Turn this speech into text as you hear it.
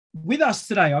with us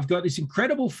today, I've got this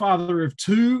incredible father of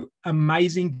two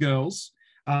amazing girls.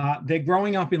 They're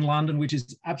growing up in London, which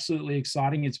is absolutely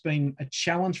exciting. It's been a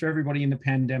challenge for everybody in the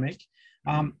pandemic.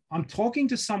 I'm talking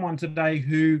to someone today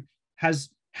who has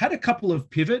had a couple of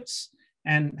pivots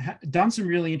and done some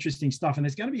really interesting stuff, and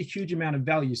there's going to be a huge amount of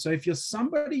value. So if you're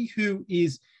somebody who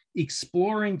is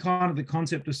exploring kind of the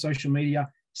concept of social media,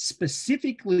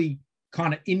 specifically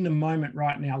kind of in the moment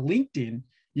right now, LinkedIn,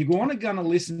 you're going to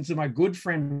listen to my good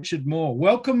friend, Richard Moore.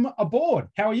 Welcome aboard.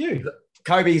 How are you?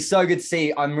 Kobe, so good to see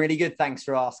you. I'm really good. Thanks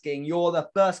for asking. You're the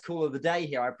first call of the day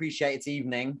here. I appreciate it's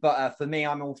evening, but for me,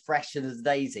 I'm all fresh as a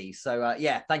daisy. So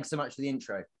yeah, thanks so much for the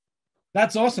intro.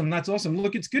 That's awesome. That's awesome.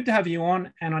 Look, it's good to have you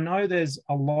on. And I know there's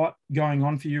a lot going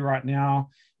on for you right now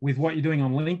with what you're doing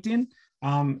on LinkedIn.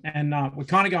 We're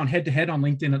kind of going head to head on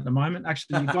LinkedIn at the moment.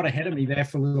 Actually, you got ahead of me there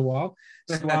for a little while.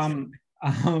 Look,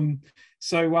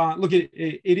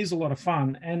 it is a lot of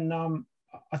fun. And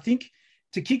I think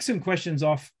to kick some questions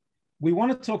off, we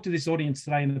want to talk to this audience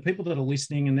today and the people that are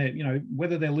listening, and that, you know,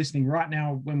 whether they're listening right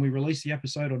now when we release the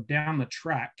episode or down the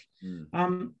track.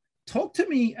 Talk to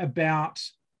me about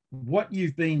what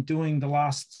you've been doing the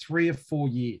last 3 or 4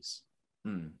 years.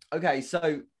 Okay,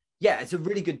 so yeah, it's a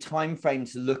really good time frame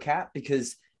to look at,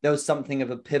 because there was something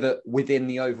of a pivot within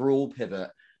the overall pivot,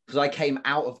 because I came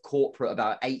out of corporate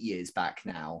about 8 years back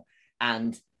now,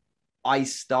 and I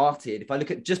started, if I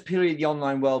look at just purely the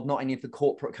online world, not any of the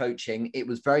corporate coaching, it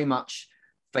was very much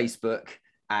Facebook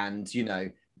and, you know,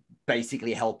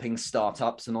 basically helping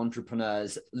startups and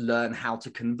entrepreneurs learn how to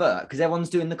convert, because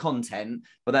everyone's doing the content,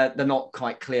 but they're not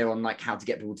quite clear on like how to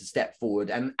get people to step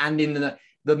forward and in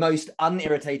the most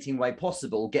unirritating way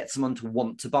possible, get someone to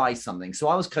want to buy something. So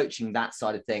I was coaching that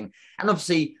side of thing. And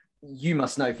obviously, you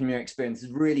must know from your experience,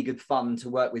 it's really good fun to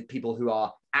work with people who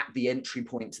are at the entry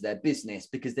point to their business,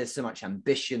 because there's so much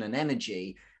ambition and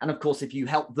energy. And of course, if you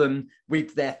help them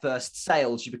with their first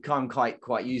sales, you become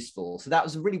quite useful. So that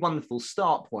was a really wonderful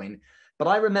start point. But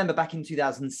I remember back in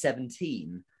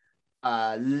 2017,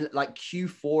 like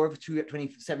Q4 of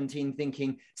 2017,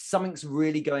 thinking something's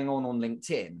really going on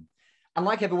LinkedIn. And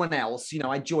like everyone else, you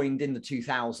know, I joined in the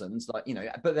 2000s, like, you know,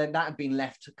 but then that had been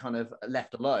left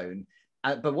alone.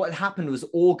 But what happened was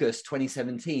August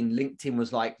 2017, LinkedIn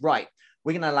was like, right,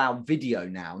 we're going to allow video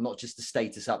now, not just the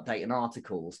status update and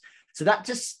articles. So that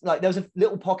just like, there was a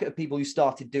little pocket of people who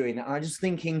started doing it. And I was just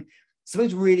thinking,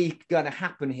 something's really going to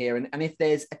happen here. And if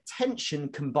there's attention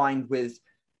combined with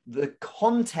the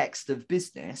context of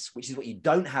business, which is what you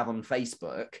don't have on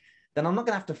Facebook, then I'm not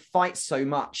going to have to fight so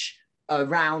much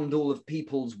around all of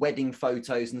people's wedding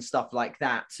photos and stuff like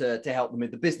that to help them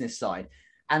with the business side.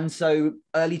 And so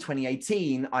early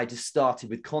 2018, I just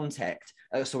started with content.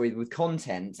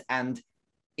 And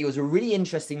it was a really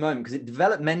interesting moment, because it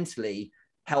developmentally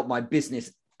helped my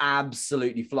business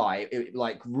absolutely fly. It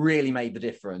like really made the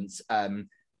difference.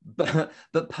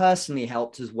 But personally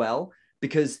helped as well,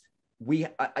 because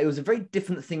it was a very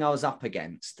different thing I was up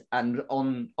against. And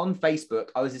on Facebook,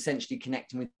 I was essentially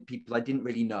connecting with people I didn't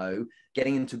really know,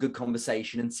 getting into a good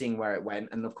conversation and seeing where it went.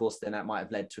 And of course, then that might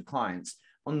have led to clients.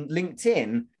 On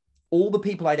LinkedIn, all the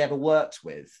people I'd ever worked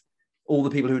with, all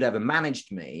the people who'd ever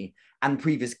managed me and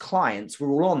previous clients were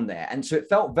all on there. And so it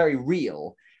felt very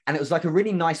real. And it was like a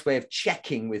really nice way of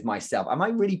checking with myself. Am I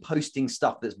really posting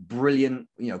stuff that's brilliant,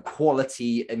 you know,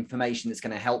 quality information that's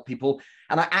going to help people?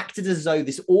 And I acted as though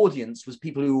this audience was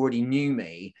people who already knew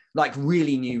me, like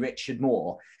really knew Richard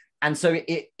Moore. And so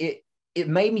it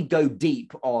made me go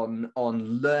deep on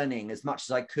learning as much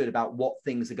as I could about what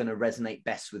things are going to resonate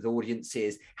best with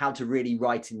audiences, how to really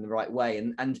write in the right way.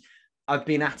 And I've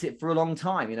been at it for a long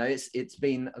time. You know, it's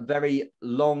been a very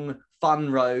long,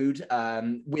 fun road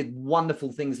with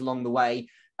wonderful things along the way.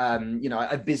 You know,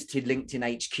 I visited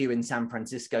LinkedIn HQ in San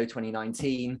Francisco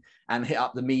 2019 and hit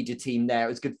up the media team there. It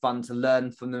was good fun to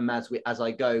learn from them as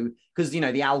I go, because, you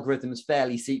know, the algorithm is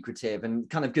fairly secretive and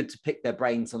kind of good to pick their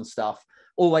brains on stuff,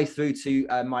 all the way through to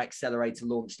my accelerator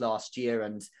launch last year.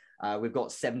 And we've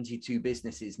got 72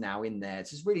 businesses now in there.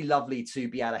 It's just really lovely to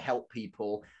be able to help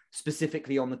people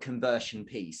specifically on the conversion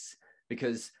piece,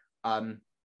 because I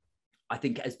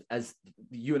think as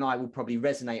you and I will probably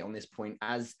resonate on this point,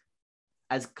 as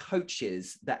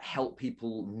coaches that help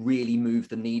people really move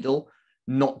the needle,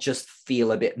 not just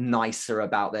feel a bit nicer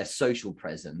about their social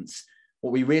presence.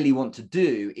 What we really want to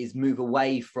do is move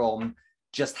away from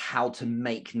just how to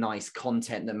make nice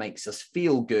content that makes us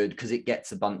feel good because it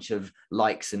gets a bunch of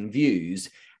likes and views,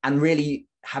 and really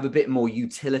have a bit more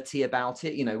utility about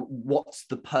it. You know, what's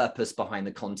the purpose behind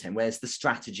the content? Where's the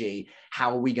strategy?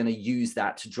 How are we going to use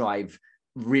that to drive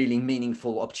really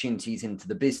meaningful opportunities into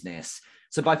the business?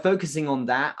 So by focusing on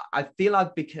that, I feel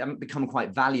I've become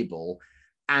quite valuable.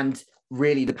 And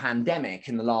really the pandemic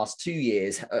in the last 2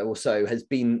 years or so has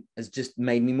just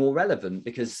made me more relevant,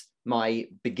 because my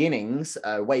beginnings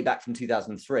way back from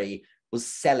 2003 was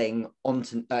selling on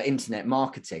internet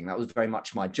marketing. That was very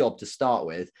much my job to start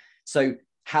with. So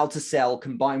how to sell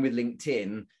combined with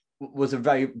LinkedIn was a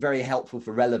very, very helpful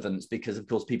for relevance, because of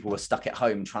course people were stuck at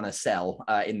home trying to sell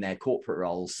in their corporate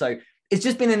roles. So it's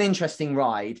just been an interesting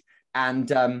ride.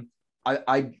 And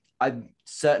I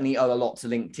certainly owe a lot to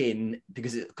LinkedIn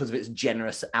because of its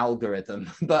generous algorithm.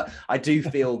 But I do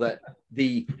feel that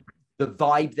the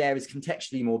vibe there is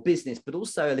contextually more business, but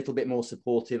also a little bit more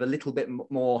supportive, a little bit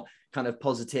more kind of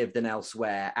positive than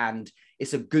elsewhere. And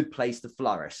it's a good place to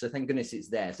flourish. So thank goodness it's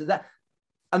there. So that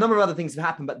a number of other things have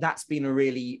happened, but that's been a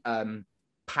really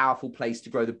powerful place to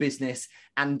grow the business.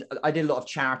 And I did a lot of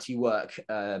charity work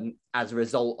as a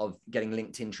result of getting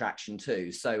LinkedIn traction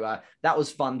too. So that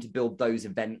was fun to build those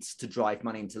events to drive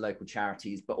money into local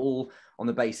charities, but all on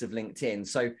the base of LinkedIn.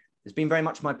 So it's been very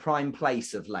much my prime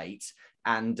place of late.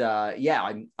 And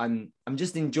yeah, I'm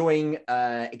just enjoying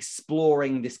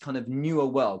exploring this kind of newer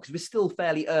world, because we're still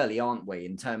fairly early, aren't we,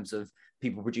 in terms of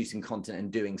people producing content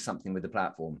and doing something with the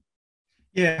platform.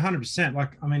 Yeah, 100%.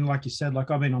 Like you said,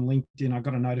 like I've been on LinkedIn. I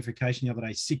got a notification the other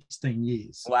day, 16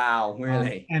 years. Wow,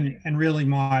 really? And really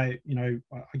I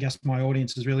guess my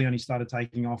audience has really only started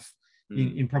taking off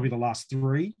in probably the last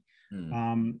 3.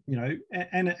 And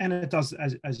it does,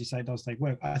 as you say, it does take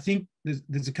work. I think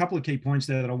there's a couple of key points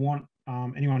there that I want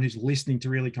anyone who's listening to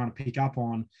really kind of pick up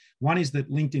on. One is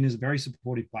that LinkedIn is a very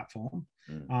supportive platform.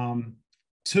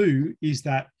 2 is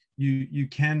that you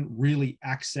can really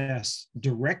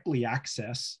directly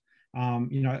access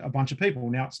a bunch of people.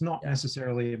 Now, it's not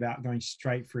necessarily about going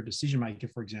straight for a decision maker,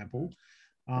 for example,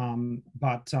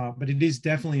 but it is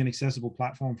definitely an accessible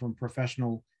platform from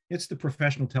professional. It's the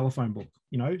professional telephone book,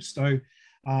 So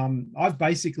I've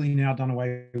basically now done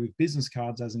away with business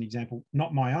cards, as an example,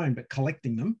 not my own, but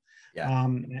collecting them.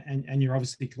 And you're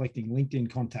obviously collecting LinkedIn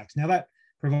contacts. Now that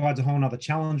provides a whole nother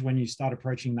challenge when you start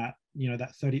approaching that,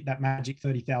 that magic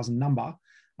 30,000 number,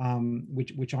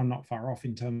 which I'm not far off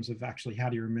in terms of actually how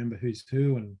do you remember who's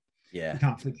who, and you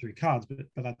can't flip through cards,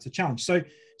 but that's a challenge. So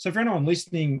for anyone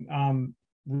listening,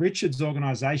 Richard's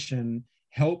organization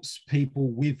helps people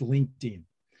with LinkedIn.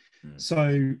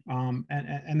 So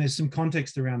and there's some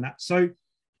context around that. So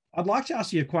I'd like to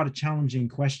ask you quite a challenging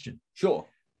question. Sure.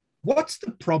 What's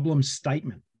the problem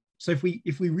statement? So if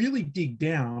we really dig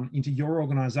down into your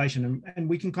organization, and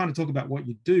we can kind of talk about what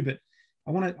you do, but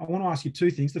I want to ask you 2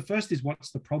 things. The first is,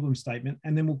 what's the problem statement?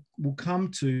 And then we'll come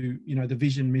to, the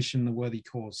vision, mission, the worthy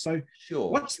cause. So sure.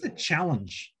 What's the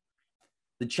challenge?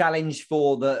 The challenge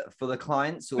for the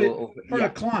clients for a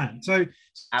client. So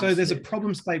there's a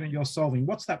problem statement you're solving.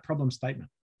 What's that problem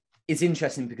statement? It's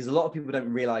interesting because a lot of people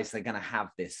don't realize they're going to have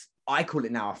this. I call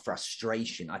it now a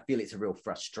frustration. I feel it's a real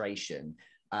frustration.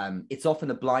 It's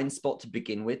often a blind spot to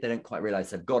begin with. They don't quite realize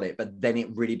they've got it, but then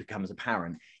it really becomes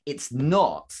apparent. It's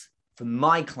not, for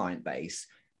my client base,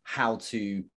 how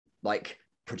to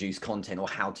produce content or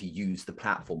how to use the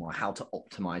platform or how to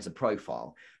optimize a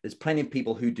profile. There's plenty of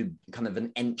people who do kind of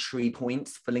an entry point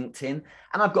for LinkedIn.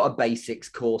 And I've got a basics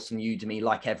course on Udemy,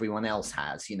 like everyone else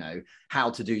has, how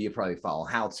to do your profile,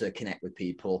 how to connect with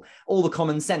people, all the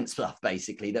common sense stuff,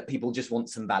 basically, that people just want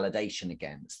some validation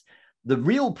against. The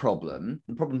real problem,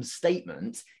 the problem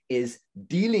statement, is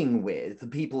dealing with the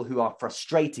people who are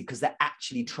frustrated because they're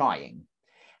actually trying.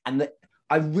 And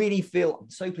I really feel, I'm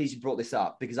so pleased you brought this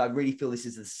up, because I really feel this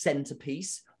is the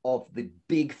centerpiece of the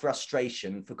big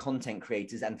frustration for content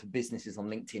creators and for businesses on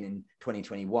LinkedIn in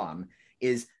 2021,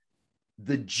 is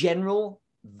the general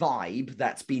vibe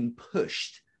that's been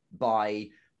pushed by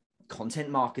content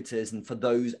marketers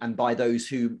and by those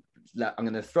who, I'm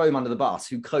going to throw them under the bus,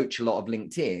 who coach a lot of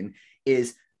LinkedIn,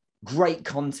 is great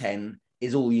content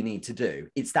is all you need to do.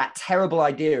 It's that terrible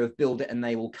idea of build it and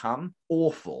they will come.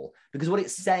 Awful. Because what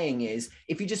it's saying is,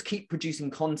 if you just keep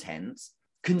producing content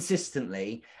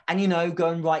consistently and, go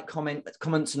and write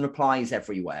comments and replies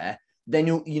everywhere, then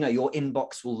your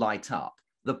inbox will light up.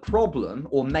 The problem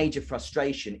or major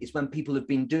frustration is when people have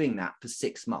been doing that for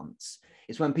 6 months.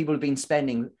 It's when people have been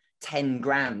spending 10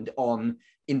 grand on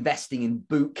investing in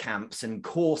boot camps and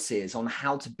courses on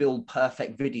how to build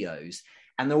perfect videos.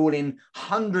 And they're all in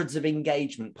hundreds of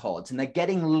engagement pods and they're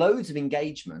getting loads of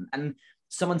engagement. And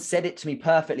someone said it to me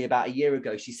perfectly about a year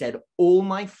ago. She said, all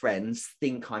my friends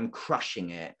think I'm crushing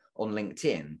it on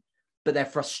LinkedIn, but their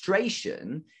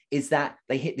frustration is that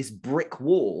they hit this brick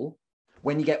wall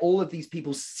when you get all of these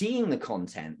people seeing the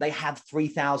content, they have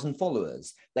 3,000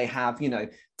 followers. They have,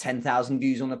 10,000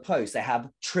 views on a post. They have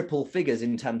triple figures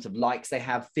in terms of likes. They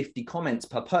have 50 comments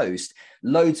per post,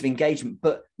 loads of engagement,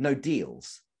 but no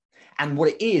deals. And what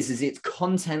it is it's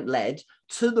content led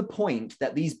to the point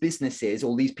that these businesses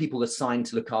or these people assigned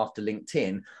to look after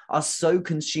LinkedIn are so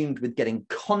consumed with getting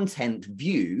content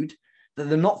viewed that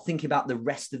they're not thinking about the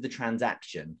rest of the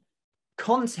transaction.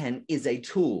 Content is a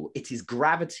tool. It is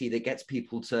gravity that gets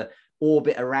people to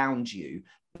orbit around you.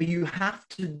 But you have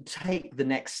to take the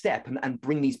next step and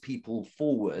bring these people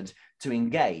forward to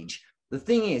engage. The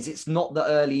thing is, it's not the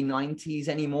early 90s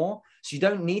anymore. So you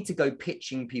don't need to go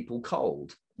pitching people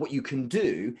cold. What you can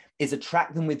do is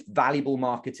attract them with valuable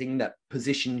marketing that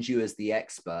positions you as the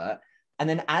expert. And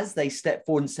then as they step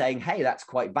forward and saying, hey, that's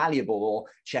quite valuable, or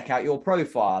check out your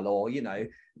profile, or,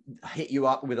 hit you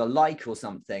up with a like or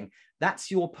something,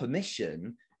 that's your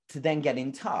permission to then get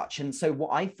in touch. And so what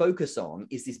I focus on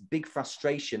is this big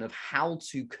frustration of how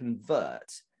to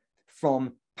convert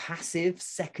from passive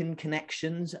second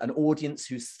connections, an audience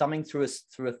who's thumbing through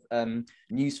a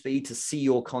newsfeed to see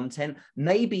your content.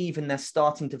 Maybe even they're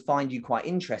starting to find you quite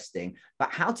interesting, but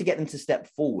how to get them to step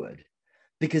forward.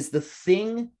 Because the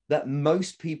thing that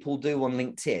most people do on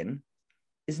LinkedIn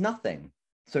is nothing.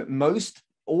 So most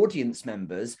audience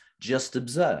members just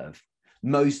observe.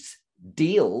 Most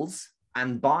deals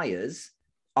and buyers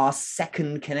are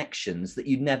second connections that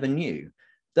you never knew.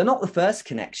 They're not the first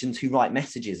connections who write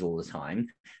messages all the time.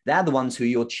 They're the ones who are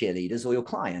your cheerleaders or your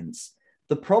clients.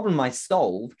 The problem I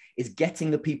solve is getting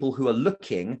the people who are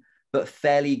looking but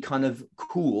fairly kind of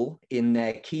cool in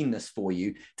their keenness for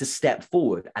you to step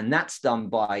forward. And that's done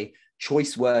by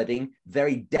choice wording,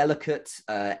 very delicate,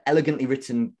 elegantly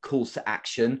written calls to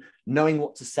action, knowing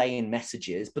what to say in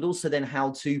messages, but also then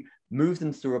how to move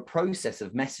them through a process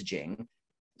of messaging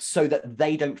so that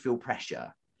they don't feel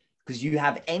pressure. Because you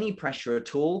have any pressure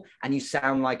at all and you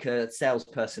sound like a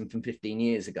salesperson from 15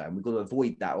 years ago. And we've got to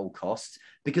avoid that at all costs,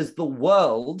 because the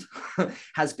world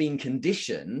has been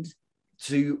conditioned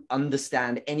to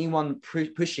understand anyone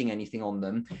pushing anything on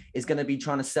them is going to be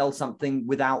trying to sell something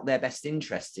without their best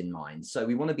interests in mind. So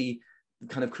we want to be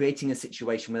kind of creating a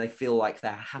situation where they feel like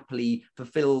they're happily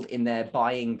fulfilled in their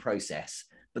buying process.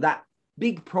 But that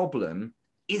big problem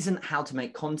isn't how to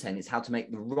make content, it's how to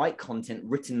make the right content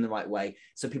written in the right way.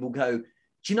 So people go, do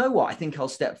you know what? I think I'll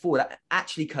step forward.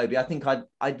 Actually, Kobe, I think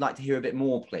I'd like to hear a bit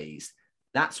more, please.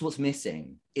 That's what's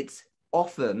missing. It's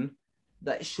often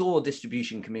that sure,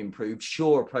 distribution can be improved,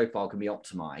 sure, a profile can be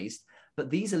optimized, but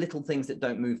these are little things that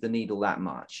don't move the needle that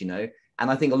much, And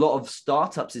I think a lot of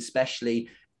startups, especially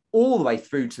all the way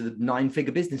through to the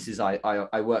 9-figure businesses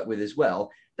I work with as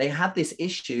well, they have this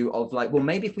issue of like, well,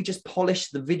 maybe if we just polish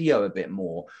the video a bit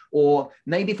more, or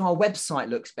maybe if our website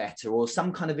looks better, or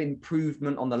some kind of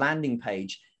improvement on the landing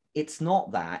page. It's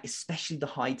not that, especially the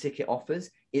high ticket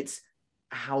offers. It's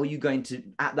how are you going to,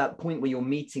 at that point where you're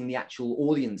meeting the actual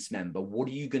audience member, what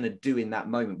are you going to do in that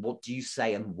moment? What do you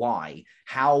say and why?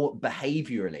 How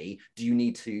behaviorally do you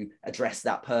need to address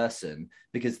that person?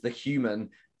 Because the human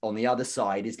on the other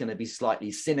side is going to be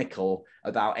slightly cynical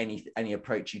about any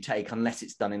approach you take unless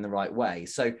it's done in the right way.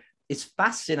 So it's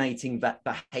fascinating, that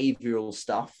behavioral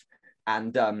stuff.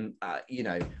 And,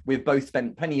 we've both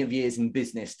spent plenty of years in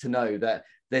business to know that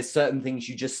there's certain things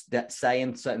you just say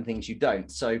and certain things you don't.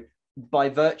 So by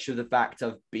virtue of the fact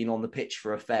I've been on the pitch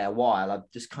for a fair while, I've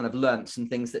just kind of learned some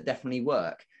things that definitely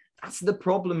work. That's the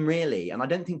problem, really. And I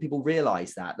don't think people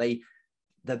realize that.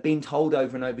 They've been told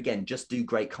over and over again, just do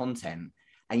great content.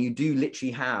 And you do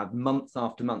literally have month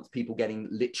after month people getting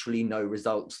literally no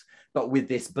results, but with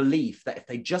this belief that if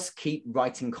they just keep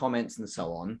writing comments and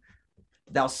so on,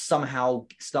 they'll somehow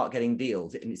start getting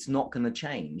deals. And it's not going to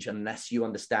change unless you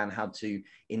understand how to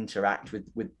interact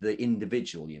with the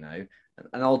individual, And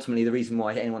ultimately, the reason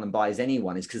why anyone buys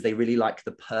anyone is because they really like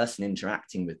the person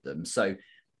interacting with them. So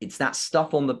it's that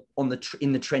stuff in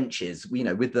the trenches,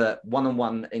 with the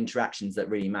one-on-one interactions that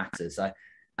really matters.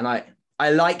 I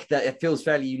like that it feels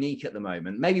fairly unique at the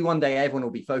moment. Maybe one day everyone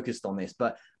will be focused on this,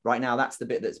 but right now that's the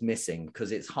bit that's missing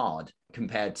because it's hard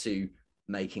compared to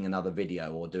making another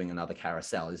video or doing another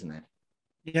carousel, isn't it?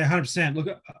 Yeah, 100%.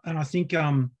 Look, and I think,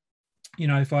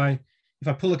 if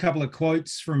I pull a couple of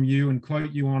quotes from you and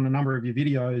quote you on a number of your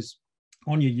videos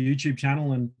on your YouTube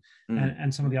channel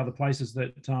and some of the other places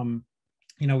that,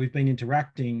 we've been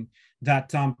interacting,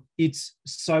 that it's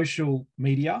social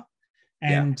media.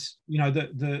 And,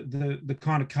 the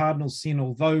kind of cardinal sin,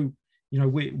 although,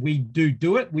 we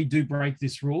do it, we do break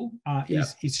this rule,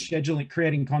 is scheduling,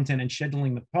 creating content and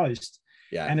scheduling the post.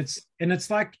 Yeah. And it's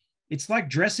like, it's like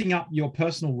dressing up your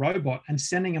personal robot and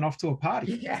sending it off to a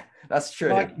party. Yeah, that's true.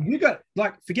 Like you got,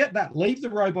 like, forget that. Leave the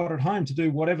robot at home to do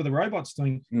whatever the robot's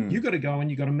doing. You got to go and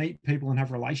you got to meet people and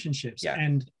have relationships. Yeah.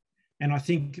 And I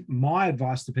think my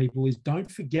advice to people is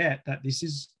don't forget that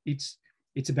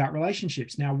it's about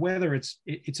relationships. Now, whether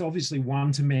it's obviously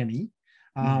one to many.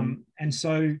 And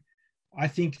so I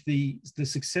think the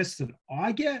success that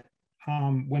I get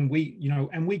when we, you know,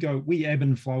 and we ebb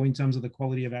and flow in terms of the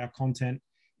quality of our content,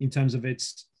 in terms of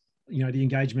its, you know, the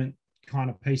engagement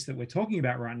kind of piece that we're talking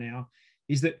about right now,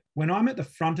 is that when I'm at the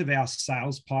front of our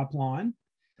sales pipeline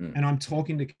and I'm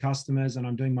talking to customers and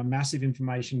I'm doing my massive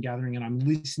information gathering and I'm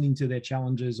listening to their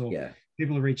challenges, or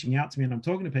people are reaching out to me and I'm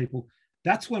talking to people,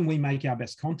 that's when we make our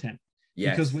best content.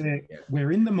 Because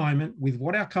we're in the moment with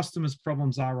what our customers'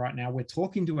 problems are right now. We're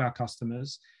talking to our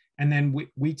customers, and then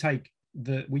we take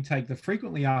the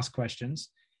frequently asked questions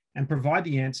and provide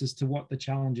the answers to what the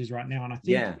challenge is right now. And I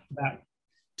think that,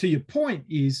 to your point,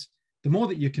 is the more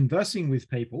that you're conversing with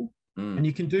people, and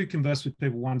you can converse with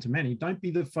people one to many. Don't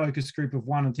be the focus group of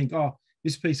one and think, oh,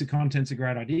 this piece of content's a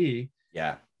great idea.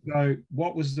 Yeah. So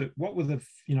what were the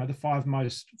you know, the 5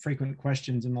 most frequent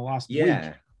questions in the last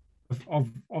week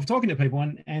of talking to people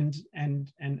and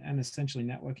essentially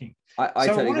networking? I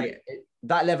totally agree.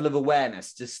 That level of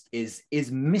awareness just is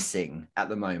missing at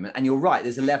the moment. And you're right.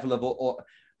 There's a level of, or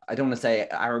I don't want to say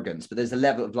arrogance, but there's a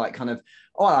level of like kind of,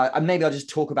 maybe I'll just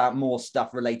talk about more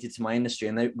stuff related to my industry.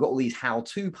 And they've got all these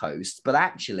how-to posts, but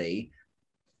actually,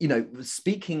 you know,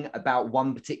 speaking about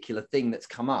one particular thing that's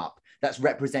come up that's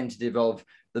representative of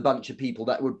the bunch of people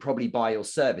that would probably buy your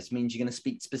service means you're going to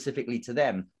speak specifically to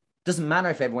them. Doesn't matter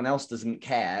if everyone else doesn't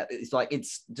care.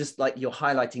 It's just like you're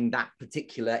highlighting that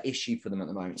particular issue for them at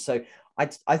the moment. So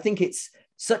I think it's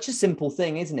such a simple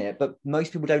thing, isn't it? But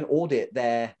most people don't audit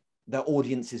their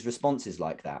audience's responses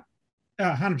like that.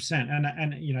 100%.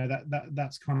 And you know,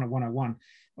 that's kind of 101.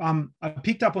 I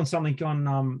picked up on something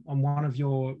on one of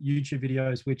your YouTube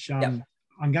videos, which I'm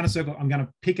going to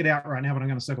pick it out right now, but I'm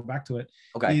going to circle back to it.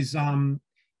 Okay.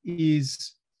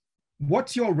 Is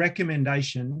what's your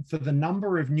recommendation for the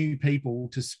number of new people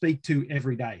to speak to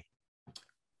every day?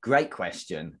 Great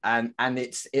question. And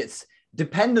it's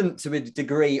dependent to a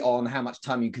degree on how much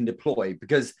time you can deploy,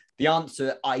 because the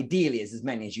answer ideally is as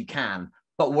many as you can.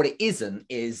 But what it isn't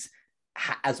is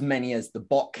as many as the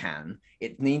bot can.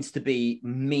 It needs to be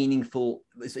meaningful.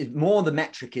 More the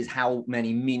metric is how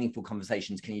many meaningful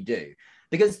conversations can you do?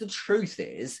 Because the truth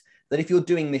is that if you're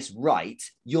doing this right,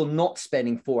 you're not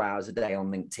spending 4 hours a day on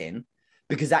LinkedIn,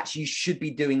 because actually you should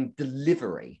be doing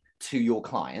delivery to your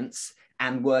clients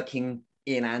and working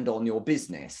in and on your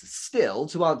business. Still,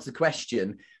 to answer the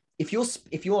question, if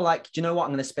you're like, do you know what, I'm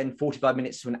going to spend 45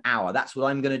 minutes to an hour, that's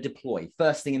what I'm going to deploy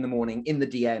first thing in the morning in the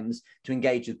DMs to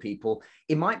engage with people.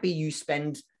 It might be you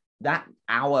spend that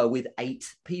hour with 8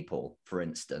 people, for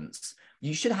instance.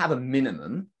 You should have a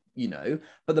minimum, you know,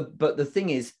 but the thing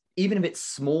is, even if it's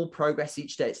small progress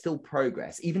each day, it's still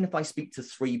progress. Even if I speak to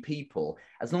 3 people,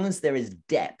 as long as there is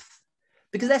depth,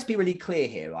 because let's be really clear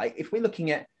here, right? If we're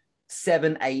looking at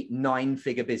 7, 8,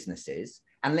 9-figure businesses,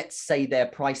 and let's say their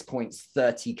price point's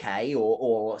 30K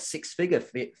or 6-figure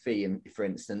fee, for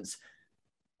instance,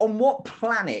 on what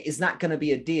planet is that going to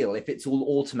be a deal if it's all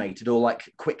automated or like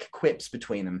quick quips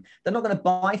between them? They're not going to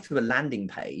buy through a landing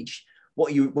page.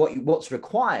 What's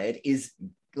required is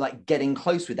like getting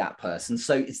close with that person.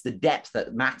 So it's the depth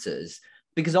that matters,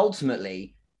 because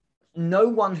ultimately no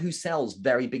one who sells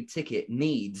very big ticket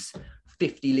needs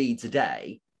 50 leads a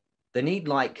day. They need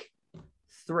like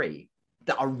 3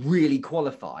 that are really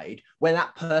qualified, where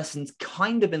that person's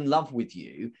kind of in love with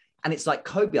you. And it's like,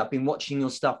 Kobe, I've been watching your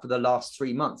stuff for the last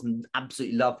 3 months and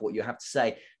absolutely love what you have to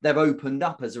say. They've opened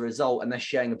up as a result and they're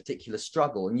sharing a particular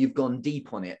struggle, and you've gone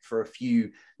deep on it for a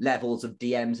few levels of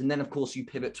DMs. And then of course you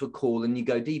pivot to a call and you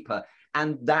go deeper.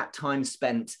 And that time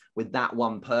spent with that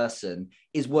one person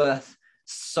is worth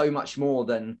so much more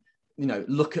than, you know,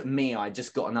 look at me, I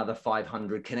just got another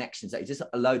 500 connections. It's just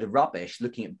a load of rubbish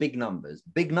looking at big numbers.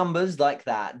 Big numbers like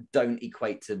that don't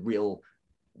equate to real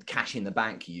cash in the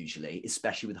bank usually,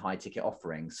 especially with high ticket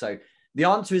offerings. So the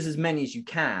answer is as many as you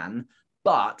can,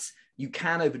 but you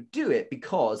can overdo it,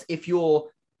 because if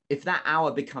that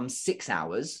hour becomes 6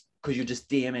 hours because you're just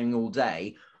DMing all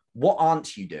day, what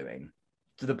aren't you doing?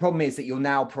 So the problem is that you're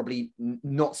now probably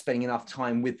not spending enough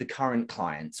time with the current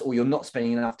clients, or you're not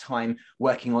spending enough time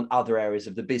working on other areas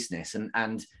of the business.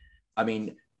 And I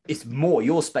mean, it's more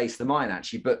your space than mine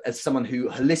actually, but as someone who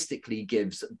holistically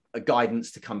gives a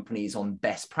guidance to companies on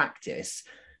best practice,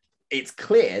 it's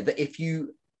clear that if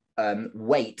you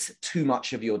weight too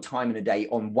much of your time in a day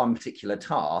on one particular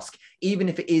task, even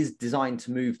if it is designed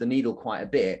to move the needle quite a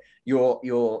bit,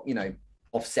 you're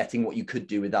offsetting what you could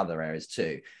do with other areas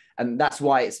too. And that's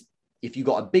why it's, if you've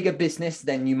got a bigger business,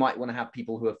 then you might want to have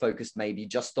people who are focused maybe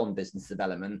just on business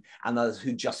development, and others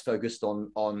who just focused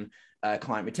on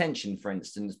client retention, for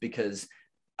instance, because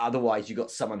otherwise you've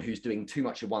got someone who's doing too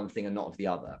much of one thing and not of the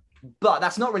other. But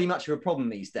that's not really much of a problem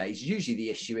these days. Usually the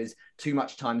issue is too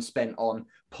much time spent on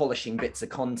polishing bits of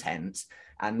content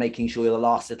and making sure the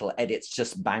last little edits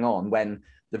just bang on when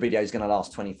the video is going to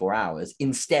last 24 hours,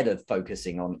 instead of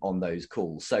focusing on those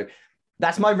calls. So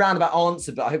that's my roundabout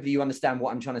answer, but hopefully you understand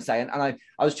what I'm trying to say. And I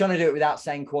was trying to do it without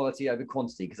saying quality over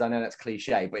quantity, because I know that's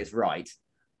cliche, but it's right.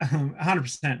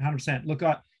 100%. Look,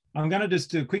 I'm going to just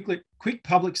do a quick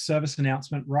public service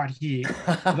announcement right here.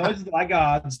 For those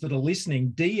laggards that are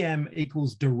listening, DM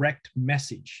equals direct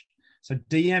message. So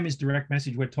DM is direct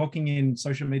message. We're talking in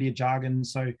social media jargon.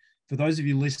 So for those of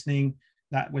you listening,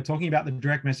 that we're talking about the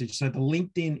direct message. So the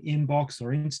LinkedIn inbox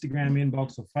or Instagram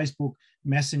inbox or Facebook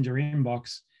Messenger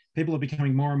inbox, people are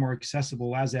becoming more and more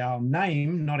accessible as our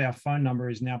name, not our phone number,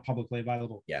 is now publicly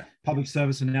available. Yeah. Public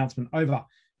service announcement over.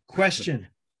 Question.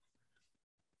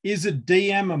 Is a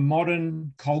DM a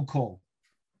modern cold call?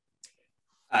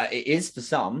 It is for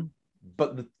some,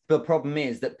 but the problem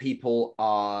is that people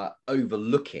are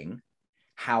overlooking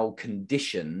how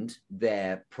conditioned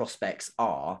their prospects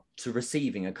are to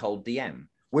receiving a cold DM.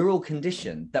 We're all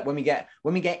conditioned that when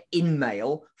we get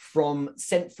in-mail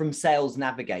sent from Sales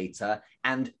Navigator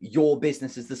and your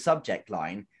business is the subject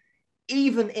line,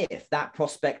 even if that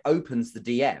prospect opens the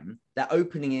DM, they're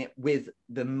opening it with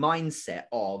the mindset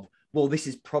of, well, this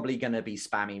is probably going to be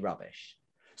spammy rubbish.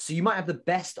 So you might have the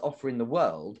best offer in the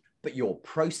world, but your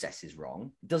process is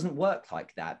wrong. It doesn't work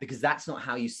like that, because that's not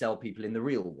how you sell people in the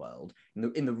real world.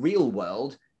 In the real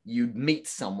world, you meet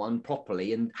someone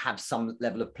properly and have some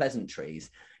level of pleasantries.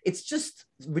 It's just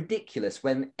ridiculous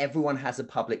when everyone has a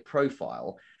public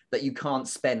profile that you can't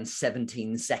spend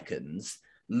 17 seconds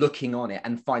looking on it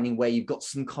and finding where you've got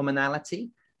some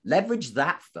commonality. Leverage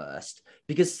that first,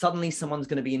 because suddenly someone's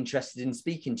going to be interested in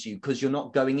speaking to you, because you're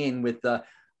not going in with the,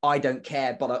 I don't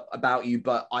care about you,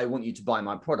 but I want you to buy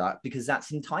my product, because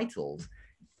that's entitled.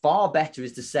 Far better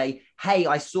is to say, hey,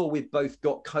 I saw we've both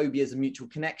got Kobe as a mutual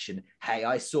connection. Hey,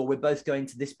 I saw we're both going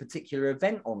to this particular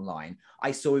event online.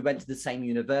 I saw we went to the same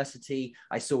university.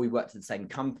 I saw we worked at the same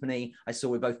company. I saw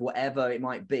we both, whatever it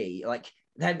might be. Like,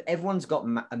 everyone's got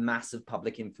a mass of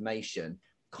public information.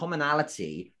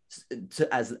 Commonality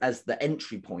as the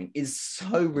entry point is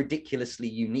so ridiculously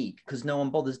unique, because no one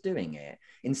bothers doing it.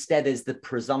 Instead, there's the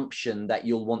presumption that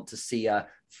you'll want to see a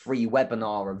free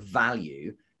webinar of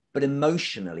value, but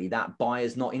emotionally that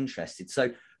buyer's not interested.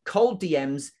 So cold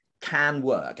DMs can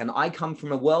work. And I come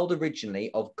from a world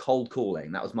originally of cold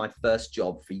calling. That was my first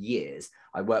job for years.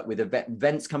 I worked with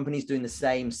events companies doing the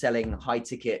same, selling high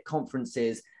ticket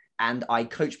conferences. And I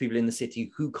coach people in the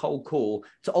city who cold call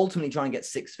to ultimately try and get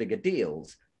six-figure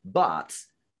deals. But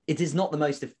it is not the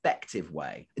most effective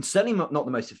way. It's certainly not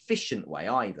the most efficient way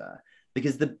either,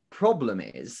 because the problem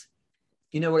is,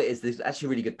 you know what it is? There's actually a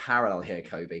really good parallel here,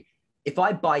 Kobe. If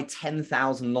I buy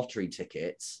 10,000 lottery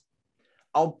tickets,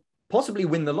 I'll possibly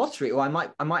win the lottery, or I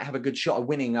might have a good shot of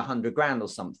winning 100 grand or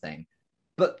something.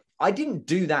 But I didn't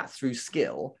do that through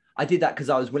skill. I did that because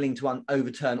I was willing to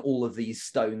overturn all of these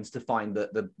stones to find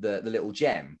the little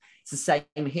gem. It's the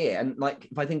same here. And like,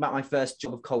 if I think about my first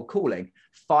job of cold calling,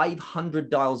 500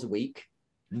 dials a week,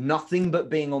 nothing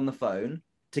but being on the phone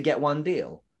to get one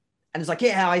deal. And it's like,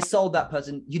 yeah, I sold that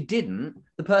person. You didn't.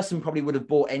 The person probably would have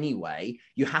bought anyway.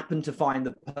 You happened to find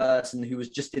the person who was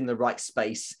just in the right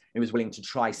space, who was willing to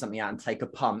try something out and take a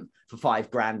punt for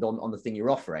 5 grand on the thing you're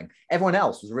offering. Everyone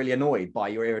else was really annoyed by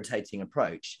your irritating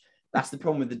approach. That's the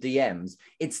problem with the DMs.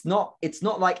 It's not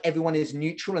like everyone is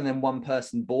neutral and then one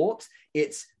person bought.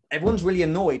 It's everyone's really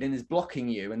annoyed and is blocking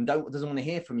you and doesn't want to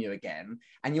hear from you again.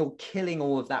 And you're killing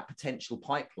all of that potential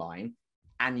pipeline.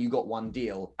 And you got one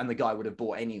deal and the guy would have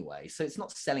bought anyway. So it's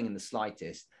not selling in the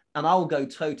slightest. And I'll go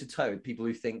toe to toe with people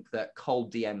who think that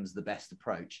cold DM is the best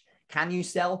approach. Can you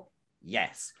sell?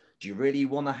 Yes. Do you really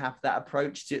want to have that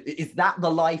approach? Is that the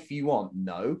life you want?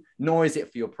 No, nor is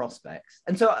it for your prospects.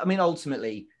 And so, I mean,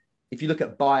 ultimately, if you look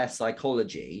at buyer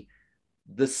psychology,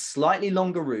 the slightly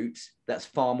longer route that's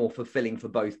far more fulfilling for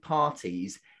both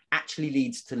parties actually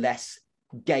leads to less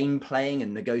game playing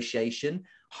and negotiation,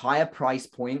 higher price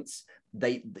points.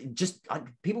 They just,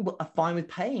 people are fine with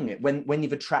paying it when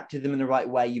you've attracted them in the right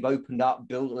way. You've opened up,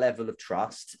 built a level of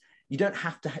trust. You don't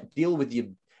have to deal with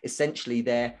essentially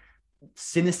their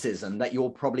cynicism that you're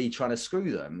probably trying to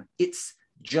screw them. It's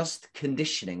just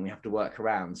conditioning we have to work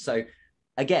around. So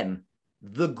again,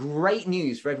 the great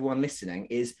news for everyone listening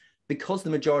is, because the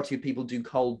majority of people do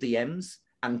cold DMs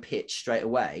and pitch straight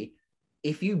away,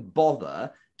 if you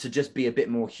bother to just be a bit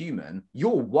more human, you're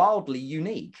wildly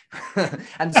unique.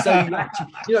 And so you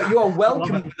actually, you are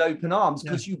welcomed with open arms,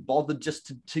 because you bothered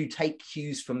just to take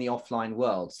cues from the offline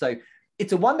world. So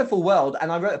it's a wonderful world.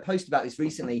 And I wrote a post about this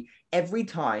recently. Every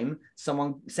time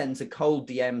someone sends a cold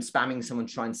DM spamming someone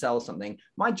to try and sell something,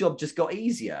 my job just got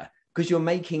easier, because you're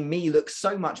making me look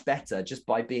so much better just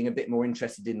by being a bit more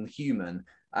interested in the human.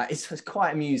 It's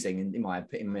quite amusing, in my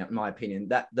opinion,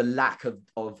 that the lack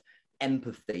of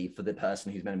empathy for the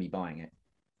person who's going to be buying it.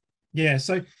 Yeah.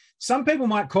 So some people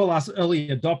might call us early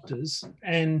adopters.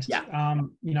 And,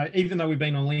 even though we've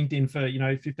been on LinkedIn for,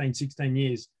 15, 16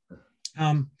 years,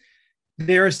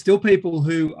 there are still people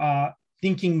who are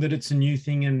thinking that it's a new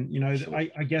thing. And, sure.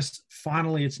 I guess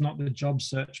finally it's not the job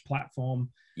search platform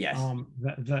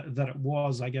that it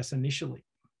was, I guess, initially.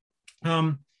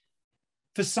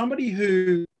 For somebody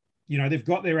who, they've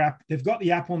got their app, they've got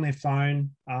the app on their phone.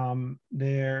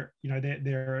 They're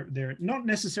not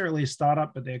necessarily a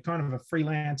startup, but they're kind of a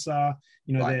freelancer.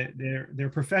 Right. They're a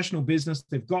professional business.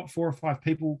 They've got 4 or 5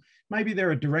 people. Maybe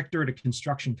they're a director at a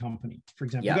construction company, for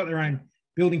example. They've got their own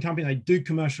building company. They do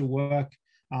commercial work.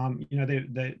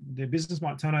 Their business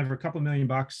might turn over a couple of $1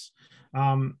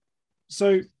 million.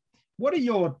 So what are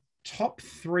your top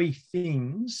 3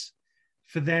 things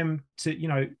for them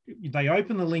to, they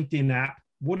open the LinkedIn app?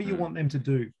 What do you want them to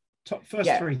do?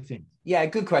 First 3 things. Yeah,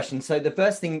 good question. So the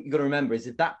first thing you've got to remember is,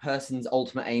 if that person's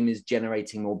ultimate aim is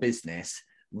generating more business,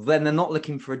 then they're not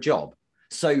looking for a job.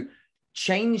 So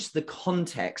change the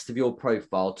context of your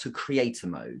profile to creator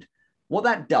mode. What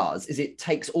that does is it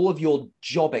takes all of your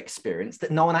job experience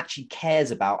that no one actually cares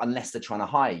about unless they're trying to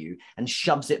hire you, and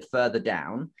shoves it further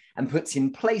down and puts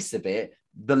in place of it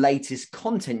the latest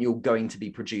content you're going to be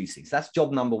producing. So that's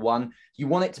job number 1. You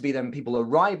want it to be then people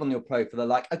arrive on your profile, they're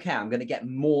like, okay, I'm going to get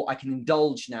more. I can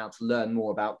indulge now to learn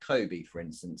more about Kobe, for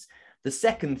instance. The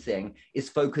second thing is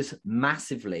focus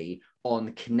massively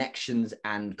on connections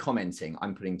and commenting.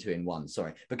 I'm putting 2 in 1,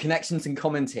 sorry. But connections and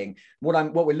commenting,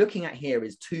 what we're looking at here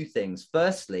is 2 things.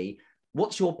 Firstly,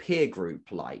 what's your peer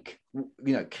group like?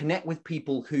 Connect with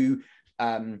people who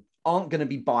aren't going to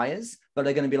be buyers, but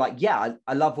are going to be like, yeah,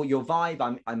 I love what your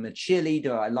vibe. I'm a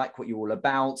cheerleader. I like what you're all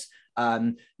about.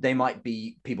 They might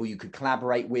be people you could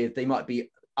collaborate with. They might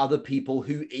be other people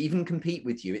who even compete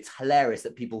with you. It's hilarious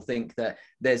that people think that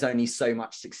there's only so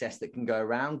much success that can go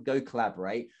around. Go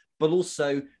collaborate, but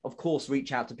also, of course,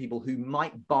 reach out to people who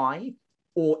might buy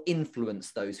or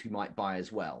influence those who might buy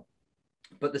as well.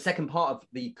 But the second part of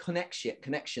the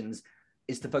connections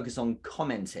is to focus on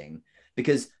commenting,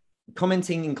 because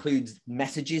commenting includes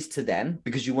messages to them,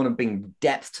 because you want to bring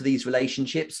depth to these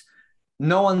relationships.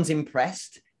 No one's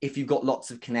impressed if you've got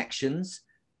lots of connections.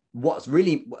 What's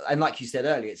really, and like you said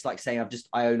earlier, it's like saying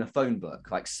I own a phone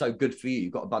book. Like, so good for you.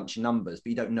 You've got a bunch of numbers, but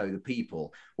you don't know the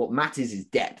people. What matters is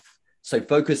depth. So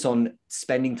focus on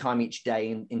spending time each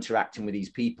day and interacting with these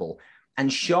people,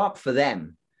 and show up for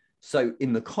them. So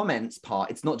in the comments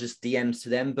part, it's not just DMs to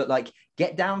them, but like,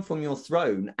 get down from your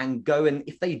throne and go, and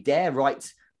if they dare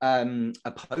write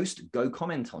a post, go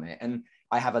comment on it. And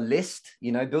I have a list,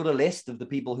 build a list of the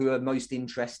people who are most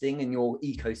interesting in your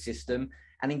ecosystem,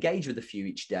 and engage with a few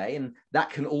each day. And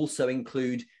that can also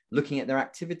include looking at their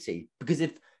activity, because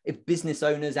if business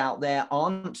owners out there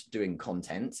aren't doing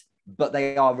content, but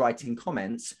they are writing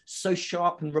comments, so show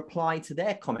up and reply to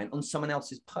their comment on someone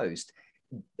else's post.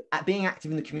 Being active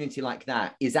in the community like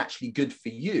that is actually good for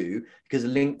you, because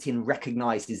LinkedIn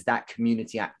recognizes that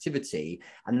community activity,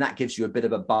 and that gives you a bit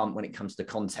of a bump when it comes to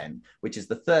content, which is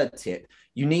the third tip.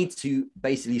 You need to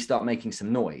basically start making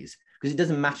some noise, because it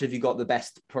doesn't matter if you've got the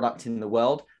best product in the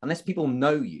world, unless people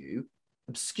know you.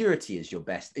 Obscurity is your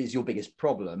biggest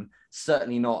problem,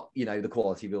 certainly not, the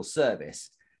quality of your service.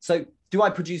 So do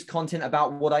I produce content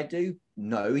about what I do?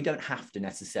 No, you don't have to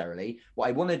necessarily. What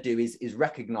I want to do is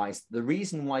recognize the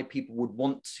reason why people would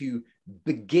want to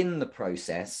begin the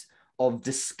process of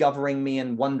discovering me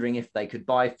and wondering if they could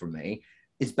buy from me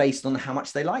is based on how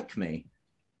much they like me.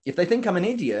 If they think I'm an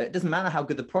idiot, it doesn't matter how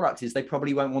good the product is, they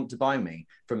probably won't want to buy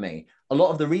from me. A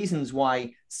lot of the reasons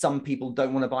why some people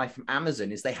don't want to buy from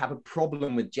Amazon is they have a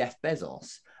problem with Jeff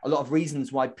Bezos. A lot of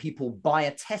reasons why people buy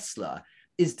a Tesla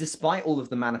is, despite all of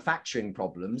the manufacturing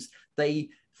problems, they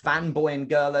fanboy and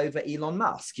girl over Elon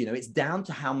Musk. It's down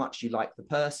to how much you like the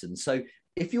person. So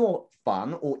if you're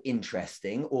fun or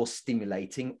interesting or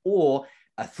stimulating, or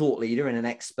a thought leader and an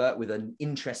expert with an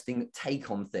interesting take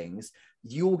on things,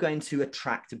 you're going to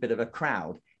attract a bit of a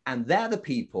crowd. And they're the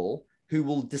people who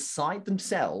will decide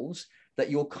themselves that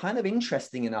you're kind of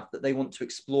interesting enough that they want to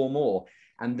explore more.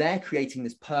 And they're creating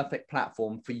this perfect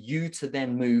platform for you to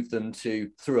then move them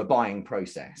through a buying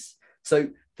process. So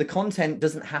the content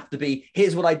doesn't have to be,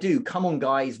 here's what I do, come on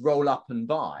guys, roll up and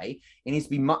buy. It needs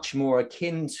to be much more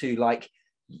akin to like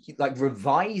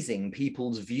revising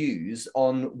people's views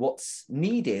on what's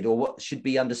needed or what should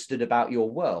be understood about your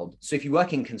world. So if you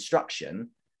work in construction,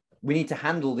 we need to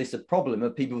handle this problem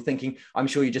of people thinking, I'm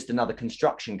sure you're just another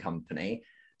construction company.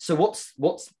 So what's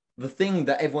the thing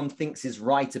that everyone thinks is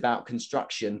right about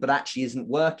construction, but actually isn't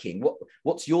working?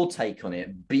 What's your take on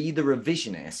it? Be the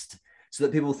revisionist so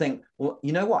that people think, well,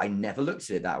 you know what? I never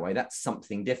looked at it that way. That's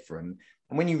something different.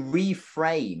 And when you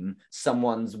reframe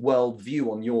someone's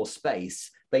worldview on your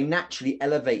space, they naturally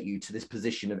elevate you to this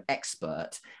position of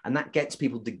expert, and that gets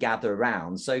people to gather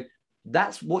around. So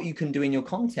that's what you can do in your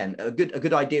content. A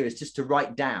good idea is just to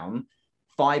write down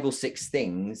 5 or 6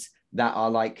 things that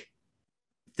are like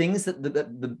things that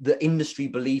the industry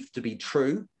believes to be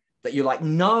true, that you're like,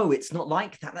 no, it's not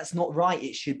like that. That's not right.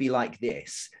 It should be like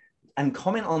this. And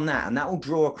comment on that. And that will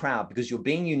draw a crowd because you're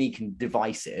being unique and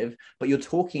divisive, but you're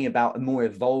talking about a more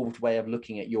evolved way of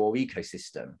looking at your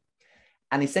ecosystem.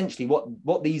 And essentially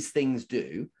what these things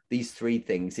do, these 3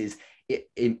 things, is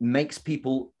it makes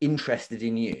people interested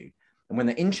in you. And when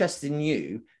they're interested in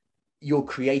you, you're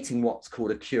creating what's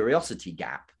called a curiosity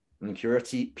gap. And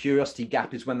the curiosity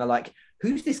gap is when they're like,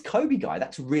 who's this Kobe guy?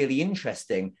 That's really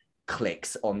interesting.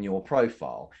 Clicks on your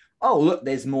profile. Oh, look,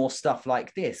 there's more stuff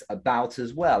like this about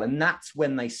as well. And that's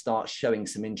when they start showing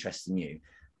some interest in you.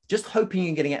 Just hoping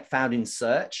you're going to get found in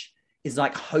search is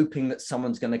like hoping that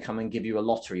someone's going to come and give you a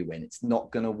lottery win. It's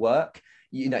not going to work.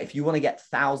 You know, if you want to get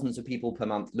thousands of people per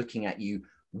month looking at you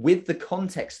with the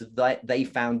context that they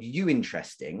found you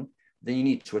interesting, then you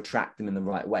need to attract them in the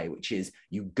right way, which is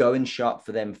you go and show up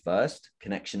for them first,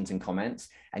 connections and comments,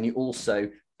 and you also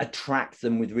attract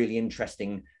them with really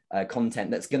interesting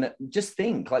content that's going to just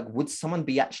think like, would someone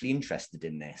be actually interested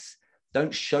in this?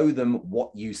 Don't show them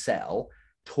what you sell.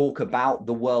 Talk about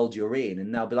the world you're in,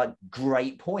 and they'll be like,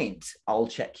 great point. I'll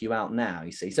check you out now.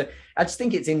 You see, so I just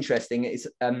think it's interesting. It's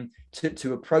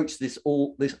to approach this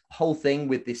whole thing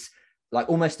with this like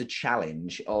almost a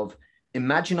challenge of,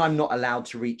 imagine I'm not allowed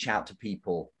to reach out to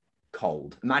people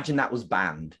cold. Imagine that was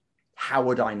banned. How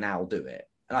would I now do it?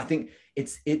 And I think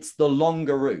it's the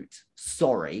longer route.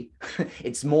 Sorry,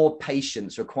 it's more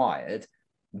patience required,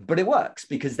 but it works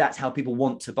because that's how people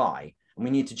want to buy. And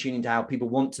we need to tune into how people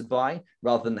want to buy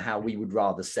rather than how we would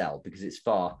rather sell, because it's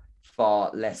far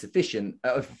less effective,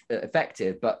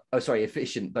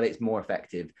 efficient, but it's more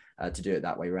effective to do it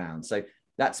that way around. So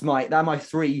that's my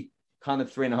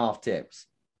 3.5 tips.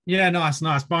 Yeah,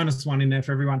 nice bonus one in there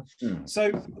for everyone.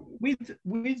 So with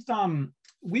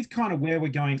kind of where we're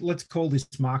going, let's call this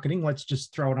marketing. Let's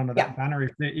just throw it under that banner.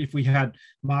 If we had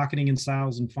marketing and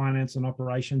sales and finance and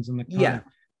operations and the kind of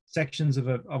sections of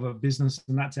a business,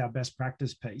 and that's our best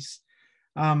practice piece.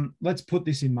 Let's put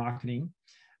this in marketing.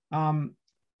 I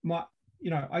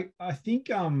think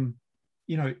I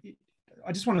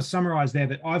just want to summarize there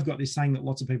that I've got this saying that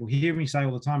lots of people hear me say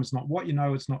all the time. It's not what you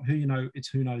know, it's not who you know, it's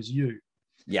who knows you.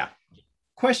 Yeah.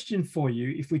 Question for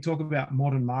you, if we talk about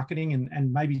modern marketing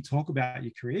and maybe talk about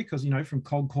your career, because, from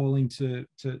cold calling to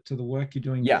the work you're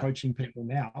doing, coaching people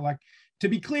now, like, to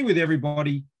be clear with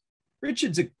everybody,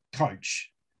 Richard's a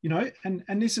coach,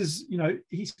 and this is,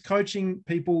 he's coaching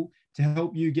people to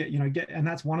help you get, and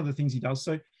that's one of the things he does.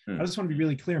 So I just want to be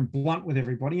really clear and blunt with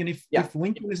everybody. And if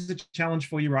LinkedIn is a challenge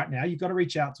for you right now, you've got to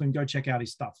reach out to him, go check out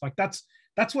his stuff. Like that's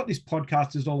what this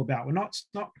podcast is all about. It's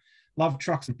not love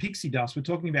trucks and pixie dust. We're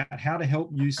talking about how to help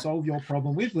you solve your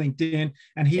problem with LinkedIn,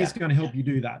 and he is going to help you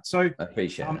do that. So I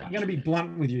appreciate I'm going to be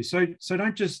blunt with you. So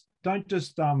don't just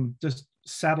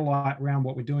satellite around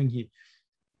what we're doing here.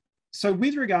 So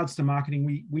with regards to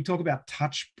marketing, we talk about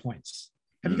touch points.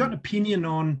 Have you got an opinion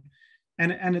on,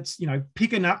 and it's,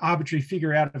 pick an arbitrary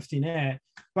figure out of thin air,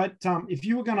 but if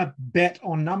you were going to bet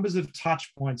on numbers of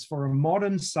touch points for a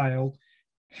modern sale,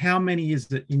 how many is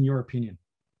it in your opinion?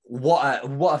 What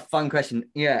a fun question.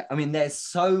 Yeah. I mean, there's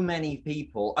so many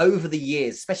people over the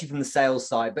years, especially from the sales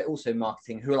side, but also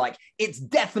marketing, who are like, it's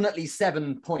definitely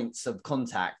 7 points of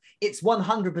contact. It's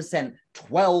 100%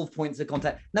 12 points of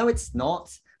contact. No, it's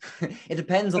not. It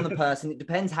depends on the person. It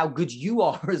depends how good you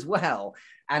are as well.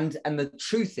 And the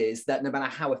truth is that no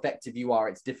matter how effective you are,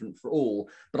 it's different for all.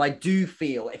 But I do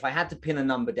feel if I had to pin a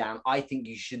number down, I think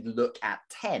you should look at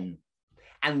 10.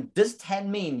 And does 10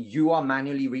 mean you are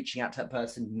manually reaching out to that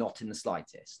person? Not in the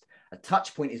slightest. A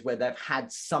touch point is where they've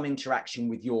had some interaction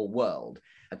with your world.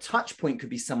 A touch point could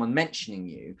be someone mentioning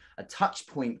you. A touch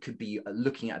point could be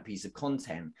looking at a piece of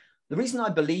content. The reason I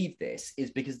believe this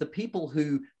is because the people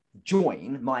who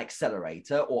join my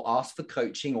accelerator or ask for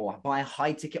coaching or buy a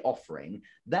high ticket offering,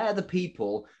 they're the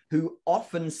people who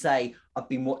often say, I've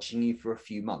been watching you for a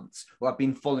few months, or I've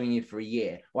been following you for a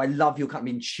year, or I love your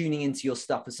company, been tuning into your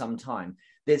stuff for some time.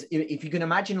 If you can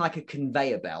imagine like a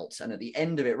conveyor belt, and at the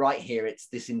end of it right here, it's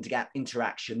this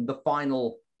interaction, the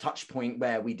final touch point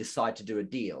where we decide to do a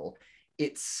deal.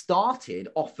 It started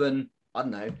often, I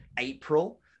don't know,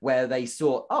 April, where they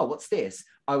saw, oh, what's this?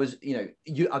 I've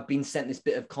been sent this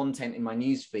bit of content in my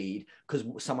newsfeed because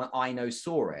someone I know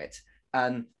saw it.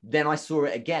 And then I saw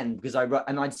it again because I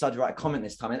decided to write a comment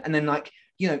this time. And then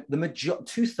the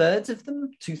two-thirds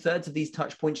of these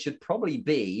touch points should probably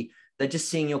be, they're just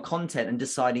seeing your content and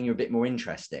deciding you're a bit more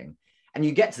interesting. And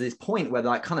you get to this point where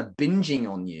they're like kind of binging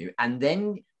on you. And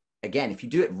then again, if you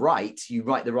do it right, you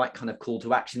write the right kind of call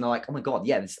to action. They're like, oh my God,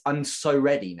 yeah, I'm so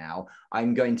ready now.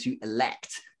 I'm going to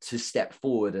elect to step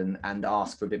forward and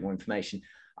ask for a bit more information.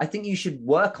 I think you should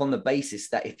work on the basis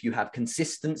that if you have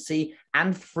consistency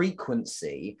and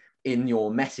frequency in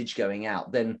your message going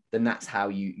out, then that's how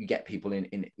you get people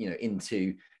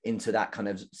into that kind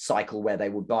of cycle where they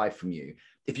will buy from you.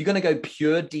 If you're going to go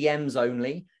pure DMs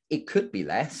only, it could be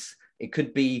less. It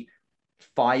could be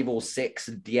 5 or 6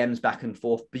 DMs back and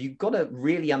forth, but you've got to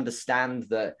really understand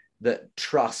that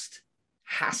trust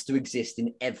has to exist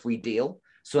in every deal.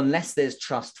 So unless there's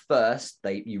trust first,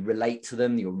 you relate to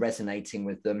them, you're resonating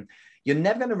with them, you're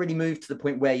never going to really move to the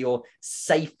point where you're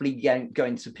safely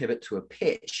going to pivot to a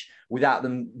pitch without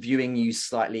them viewing you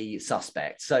slightly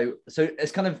suspect. So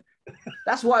it's kind of,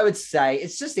 that's what I would say.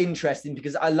 It's just interesting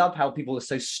because I love how people are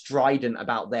so strident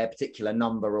about their particular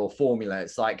number or formula.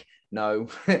 It's like, no,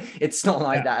 it's not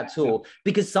like that at all.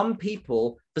 Because for some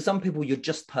people, you're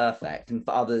just perfect. And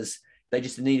for others, they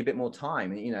just need a bit more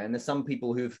time. And there's some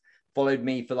people who've followed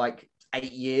me for like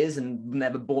 8 years and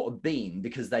never bought a bean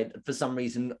because they, for some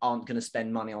reason, aren't going to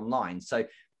spend money online. So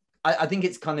I think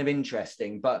it's kind of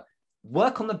interesting, but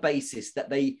work on the basis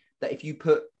that if you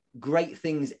put great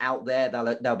things out there,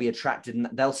 they'll be attracted and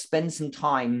they'll spend some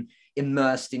time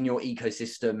immersed in your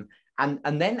ecosystem.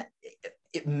 And then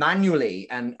it manually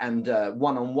and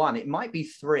one-on-one, it might be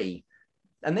 3.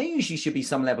 And there usually should be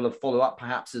some level of follow-up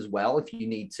perhaps as well, if you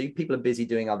need to. People are busy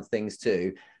doing other things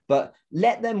too, but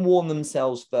let them warm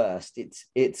themselves first.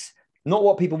 It's not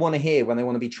what people want to hear when they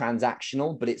want to be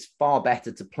transactional, but it's far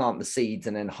better to plant the seeds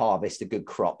and then harvest a good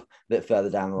crop a bit further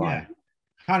down the line.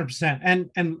 Yeah, 100%.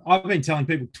 And I've been telling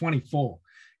people 24,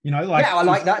 yeah, I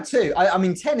like that too. I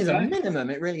mean, 10 is a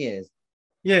minimum. It really is.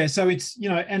 Yeah. So it's,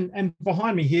 and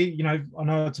behind me here, I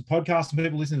know it's a podcast and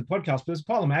people listen to the podcast, but there's a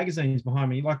pile of magazines behind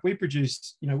me. Like we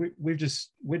produce, we're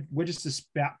just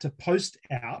about to post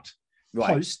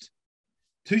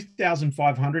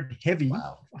 2,500 heavy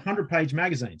 100-page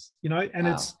magazines, and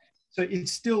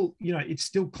it's still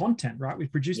content, right?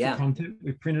 We've produced the content,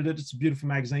 we've printed it. It's a beautiful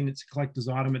magazine. It's a collector's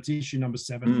item. It's issue number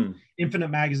 7. Infinite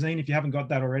Magazine. If you haven't got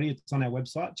that already, it's on our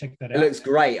website. Check that out. It looks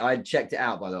great. I checked it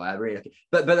out, by the way. I really like it.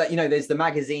 But there's the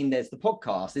magazine, there's the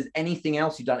podcast, there's anything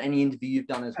else you've done, any interview you've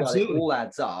done as well. Absolutely. It all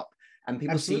adds up, and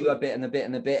people see you a bit and a bit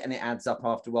and a bit, and it adds up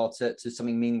after a while to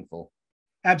something meaningful.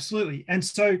 Absolutely. And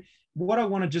so what I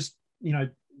want to just,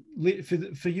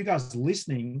 for you guys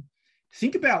listening,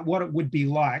 think about what it would be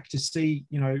like to see,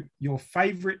 your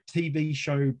favorite TV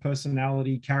show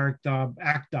personality, character,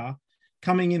 actor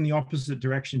coming in the opposite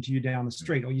direction to you down the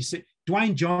street. Or you see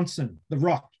Dwayne Johnson, The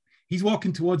Rock, he's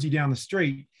walking towards you down the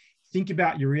street. Think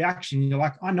about your reaction. You're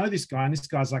like, I know this guy. And this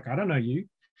guy's like, I don't know you.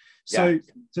 So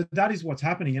that is what's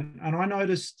happening. And I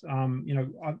noticed,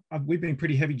 we've been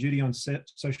pretty heavy duty on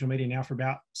social media now for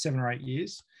about 7 or 8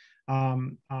 years.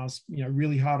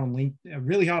 Really hard on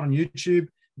really hard on YouTube.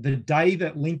 The day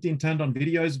that LinkedIn turned on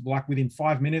videos, like within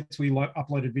 5 minutes, we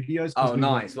uploaded videos. Oh,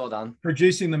 nice. Well done.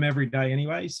 Producing them every day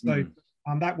anyway. So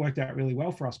that worked out really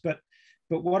well for us. But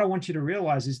what I want you to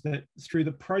realize is that through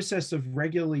the process of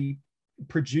regularly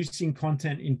producing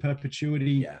content in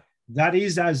perpetuity, that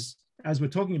is, as we're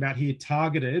talking about here,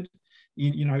 targeted,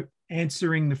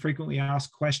 answering the frequently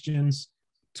asked questions,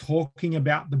 talking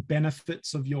about the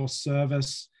benefits of your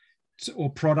service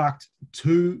or product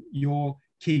to your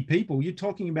key people. You're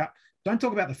talking about, don't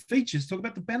talk about the features, talk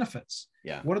about the benefits.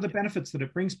 What are the benefits that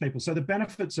it brings people? So the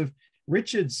benefits of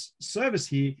Richard's service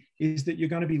here is that you're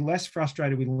going to be less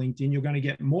frustrated with LinkedIn. You're going to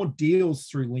get more deals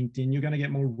through LinkedIn. You're going to get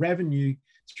more revenue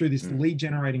through this lead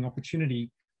generating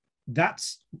opportunity.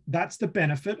 That's the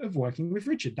benefit of working with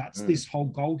Richard. That's this whole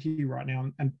goal here right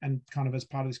now, and kind of as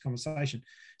part of this conversation.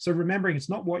 So remembering, it's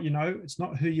not what you know, it's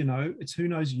not who you know, it's who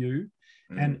knows you.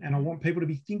 And I want people to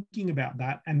be thinking about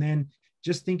that. And then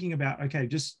just thinking about, okay,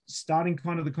 just starting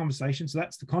kind of the conversation. So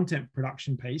that's the content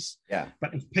production piece. Yeah.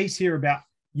 But a piece here about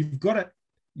you've got to,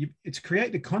 it's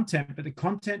create the content, but the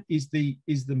content is the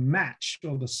match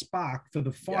or the spark for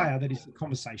the fire that is the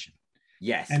conversation.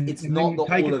 Yes, and it's and not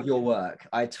all of your work.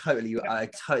 I totally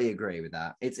agree with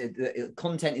that.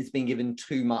 Content is being given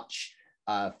too much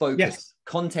focus. Yes.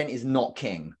 Content is not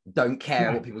king. Don't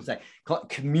care what people say.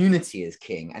 Community is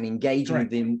king, and engaging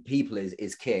with the people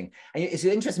is king. And it's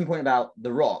an interesting point about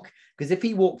The Rock, because if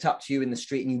he walked up to you in the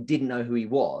street and you didn't know who he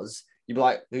was, you'd be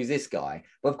like, who's this guy?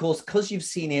 But of course, because you've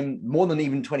seen him more than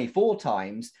even 24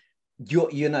 times,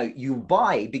 you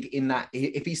buy in that.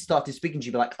 If he started speaking to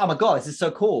you, be like, oh my God, this is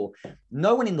so cool.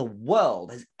 No one in the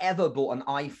world has ever bought an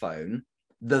iPhone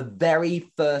the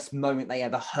very first moment they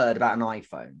ever heard about an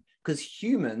iPhone, because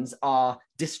humans are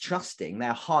distrusting.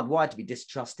 They're hardwired to be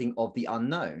distrusting of the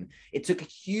unknown. It took a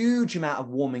huge amount of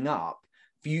warming up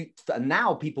for you. And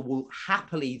now broke people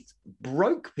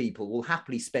will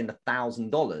happily spend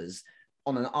 $1,000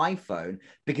 on an iPhone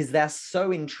because they're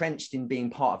so entrenched in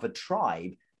being part of a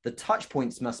tribe. The touch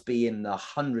points must be in the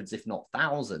hundreds, if not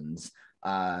thousands.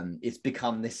 It's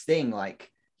become this thing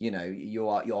like,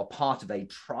 you're part of a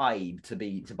tribe to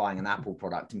buying an Apple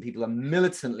product, and people are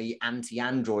militantly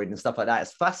anti-Android and stuff like that.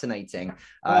 It's fascinating.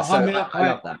 I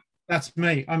love that. That's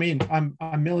me. I mean, I'm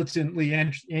militantly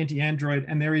anti-Android,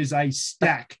 and there is a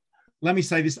stack. Let me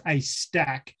say this: a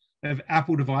stack of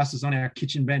Apple devices on our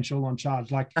kitchen bench, all on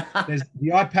charge. Like the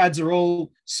iPads are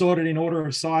all sorted in order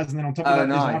of size, and then on top of that,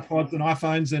 there's iPods and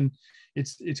iPhones, and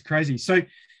it's crazy. So,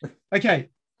 okay,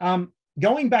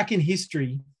 going back in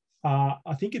history,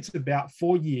 I think it's about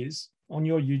 4 years on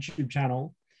your YouTube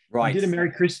channel. Right. You did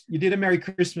a Merry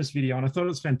Christmas video, and I thought it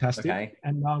was fantastic. Okay.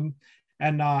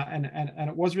 And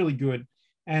it was really good.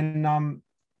 And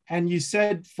you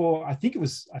said I think it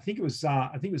was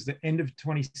the end of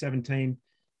 2017.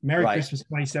 Merry Christmas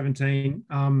 2017.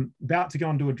 About to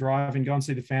go and do a drive and go and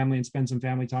see the family and spend some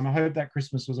family time. I hope that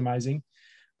Christmas was amazing.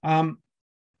 I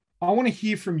want to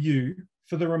hear from you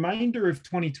for the remainder of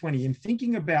 2020 and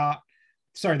thinking about,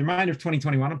 the remainder of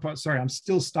 2021. I'm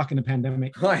still stuck in the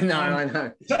pandemic. I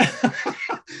know.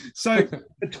 So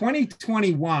for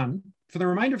 2021, for the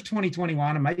remainder of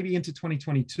 2021 and maybe into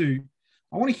 2022,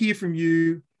 I want to hear from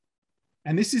you.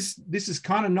 And this is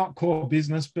kind of not core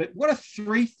business, but what are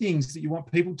 3 things that you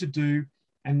want people to do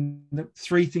and the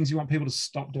 3 things you want people to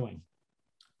stop doing?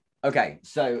 Okay,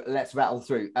 so let's rattle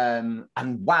through. And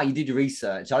wow, you did your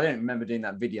research. I don't remember doing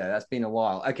that video. That's been a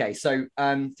while. Okay, so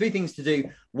 3 things to do.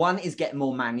 1 is get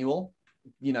more manual.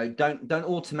 Don't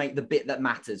automate the bit that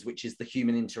matters, which is the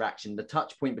human interaction. The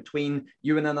touch point between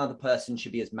you and another person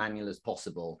should be as manual as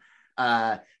possible.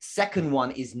 2nd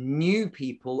one is new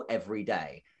people every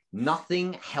day.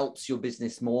 Nothing helps your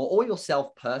business more or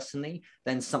yourself personally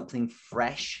than something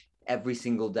fresh every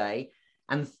single day.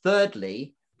 And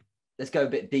thirdly, let's go a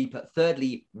bit deeper.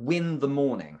 Thirdly, win the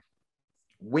morning.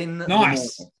 Win the morning.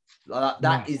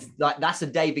 That's a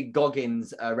David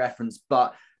Goggins reference,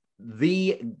 but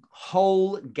the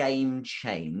whole game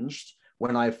changed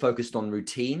when I focused on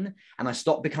routine and I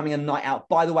stopped becoming a night owl.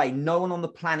 By the way, no one on the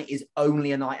planet is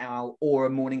only a night owl or a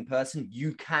morning person.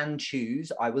 You can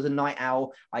choose. I was a night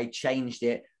owl. I changed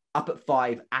it. Up at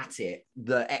 5 at it,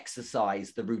 the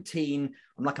exercise, the routine.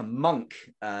 I'm like a monk,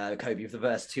 Kobe, for the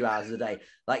first 2 hours a day.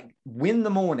 Like, win the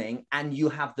morning and you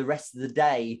have the rest of the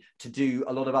day to do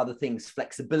a lot of other things.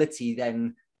 Flexibility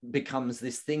then becomes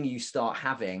this thing you start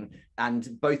having, and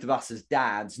both of us as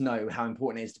dads know how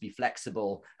important it is to be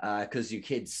flexible, because your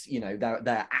kids,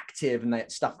 they're active and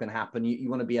that stuff can happen. You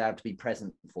want to be able to be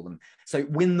present for them. So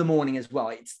win the morning as well.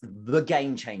 It's the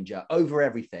game changer over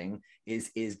everything.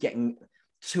 Is getting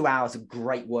 2 hours of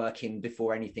great work in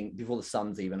before the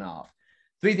sun's even up.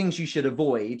 3 things you should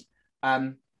avoid.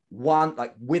 1,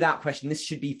 like without question, this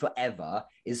should be forever,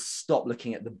 is stop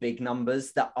looking at the big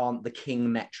numbers that aren't the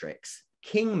king metrics.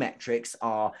 King metrics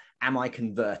are, am I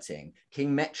converting?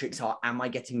 King metrics are, am I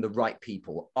getting the right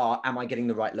people? Am I getting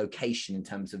the right location in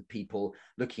terms of people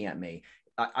looking at me?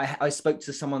 I spoke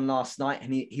to someone last night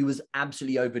and he was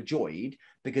absolutely overjoyed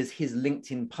because his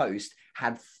LinkedIn post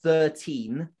had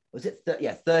 13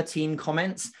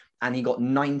 comments and he got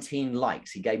 19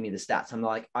 likes. He gave me the stats. I'm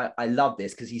like, I love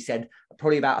this, because he said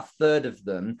probably about 1/3 of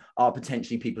them are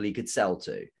potentially people he could sell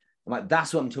to. I'm like,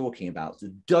 that's what I'm talking about. So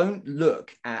don't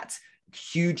look at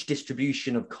huge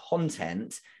distribution of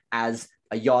content as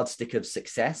a yardstick of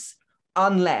success,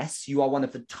 unless you are one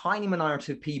of the tiny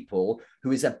minority of people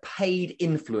who is a paid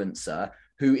influencer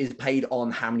who is paid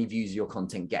on how many views your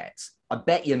content gets. I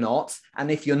bet you're not. And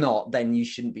if you're not, then you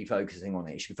shouldn't be focusing on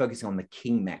it. You should be focusing on the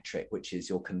king metric, which is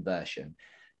your conversion.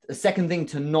 The second thing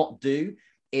to not do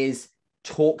is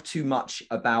talk too much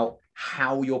about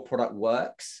how your product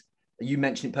works. You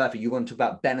mentioned it perfect. You want to talk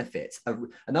about benefits.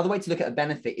 Another way to look at a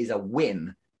benefit is a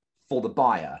win for the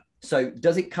buyer. So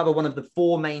does it cover one of the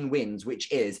 4 main wins, which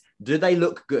is, do they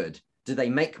look good? Do they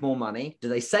make more money? Do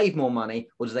they save more money?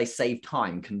 Or do they save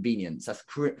time, convenience? That's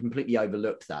completely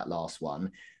overlooked, that last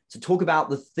one. So talk about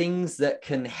the things that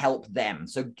can help them.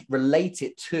 So relate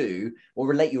it to, or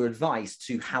relate your advice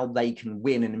to how they can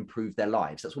win and improve their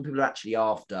lives. That's what people are actually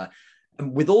after.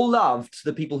 And with all love to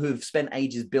the people who have spent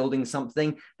ages building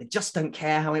something, they just don't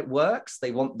care how it works.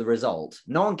 They want the result.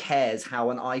 No one cares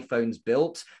how an iPhone's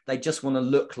built. They just want to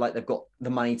look like they've got the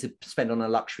money to spend on a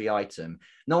luxury item.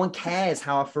 No one cares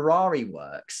how a Ferrari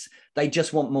works. They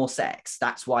just want more sex.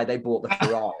 That's why they bought the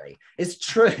Ferrari. It's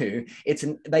true.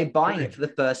 They buying it for the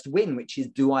first win, which is,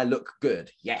 do I look good?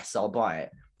 Yes, I'll buy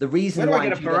it. The reason why I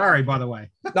get a Ferrari, by the way.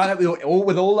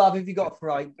 With all love, if you got a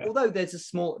Ferrari, although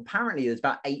apparently there's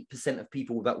about 8% of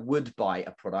people that would buy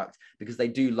a product because they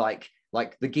do like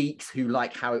the geeks who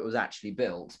like how it was actually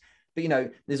built. But,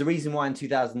 there's a reason why in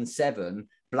 2007,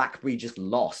 BlackBerry just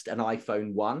lost an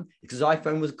iPhone 1 because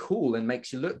iPhone was cool and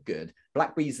makes you look good.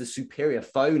 BlackBerry is the superior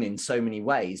phone in so many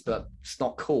ways, but it's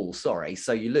not cool. Sorry.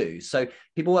 So you lose. So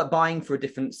people are buying for a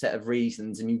different set of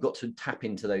reasons, and you've got to tap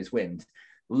into those wins.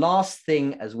 Last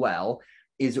thing as well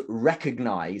is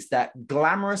recognize that,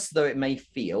 glamorous though it may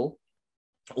feel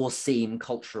or seem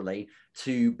culturally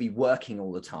to be working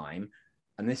all the time,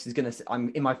 and this is I'm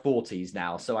in my 40s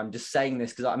now, so I'm just saying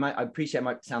this because I appreciate it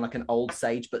might sound like an old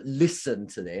sage, but listen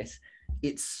to this.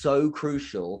 It's so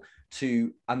crucial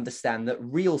to understand that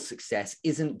real success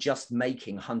isn't just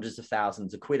making hundreds of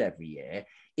thousands of quid every year.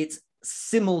 It's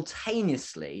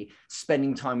simultaneously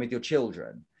spending time with your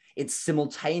children. It's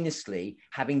simultaneously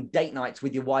having date nights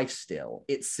with your wife still.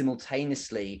 It's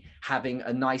simultaneously having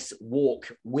a nice walk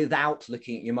without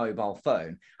looking at your mobile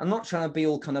phone. I'm not trying to be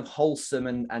all kind of wholesome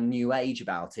and new age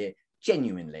about it.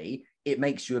 Genuinely, it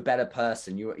makes you a better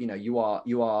person. You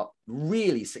are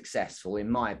really successful,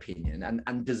 in my opinion,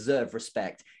 and deserve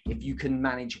respect if you can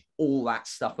manage all that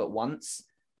stuff at once,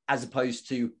 as opposed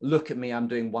to, look at me, I'm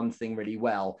doing one thing really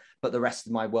well, but the rest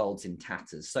of my world's in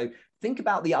tatters. So think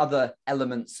about the other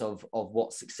elements of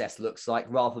what success looks like,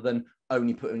 rather than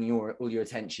only putting all your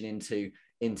attention into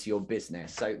your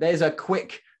business. So there's a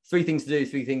quick 3 things to do,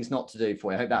 3 things not to do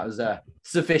for you. I hope that was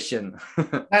sufficient.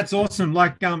 That's awesome.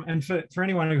 And for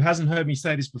anyone who hasn't heard me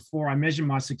say this before, I measure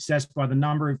my success by the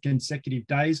number of consecutive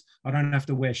days I don't have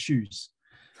to wear shoes.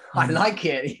 I like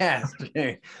it. Yes.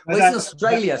 Well, it's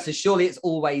Australia, so surely it's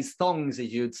always thongs, as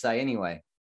you would say anyway.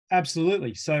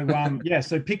 Absolutely. So,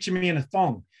 so picture me in a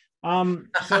thong. But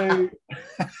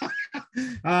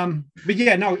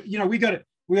yeah, no, we got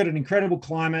an incredible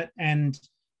climate, and,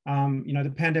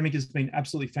 the pandemic has been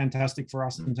absolutely fantastic for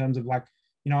us in terms of,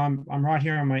 I'm right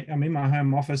here. I'm in my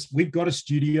home office. We've got a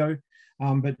studio,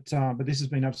 but this has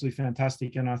been absolutely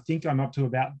fantastic. And I think I'm up to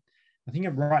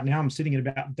right now I'm sitting at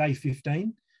about day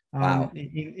 15. Wow.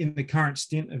 in the current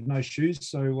stint of no shoes.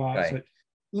 So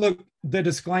look, the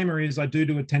disclaimer is I do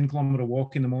a 10-kilometer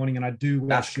walk in the morning, and I do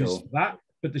wear shoes for that.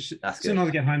 But as soon as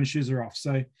I get home, the shoes are off.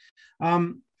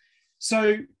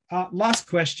 So, last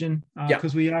question,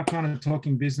 because we are kind of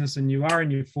talking business, and you are in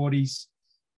your 40s.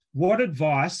 What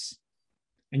advice,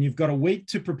 and you've got a week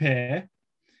to prepare,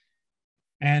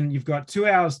 and you've got 2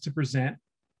 hours to present,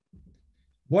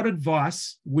 what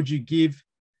advice would you give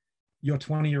your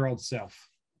 20-year-old self?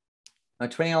 My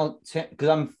 20-year-old, because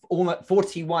I'm almost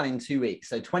 41 in 2 weeks.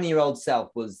 So 20-year-old self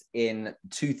was in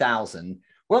 2000.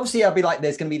 Well, obviously, I'll be like,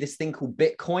 there's going to be this thing called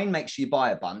Bitcoin. Make sure you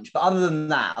buy a bunch. But other than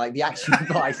that, like the actual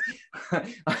advice,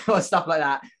 stuff like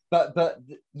that. But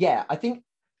yeah, I think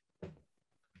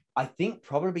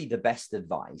probably the best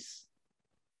advice,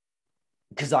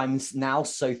 because I'm now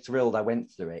so thrilled I went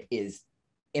through it, is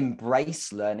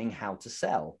embrace learning how to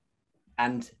sell.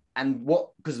 And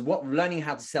what learning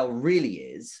how to sell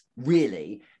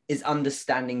really is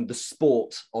understanding the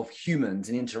sport of humans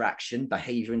and interaction,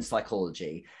 behavior, and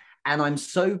psychology. And I'm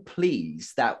so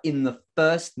pleased that in the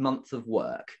first month of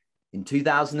work in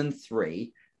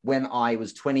 2003, when I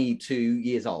was 22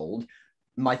 years old,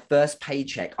 my first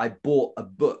paycheck, I bought a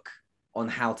book on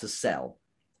how to sell.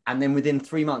 And then within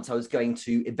 3 months, I was going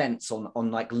to events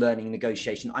on like learning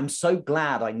negotiation. I'm so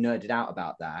glad I nerded out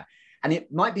about that. And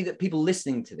it might be that people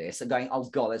listening to this are going, oh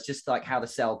God, it's just like how to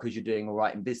sell because you're doing all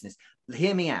right in business. But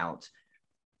hear me out.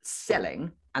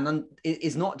 Selling it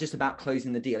is not just about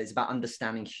closing the deal. It's about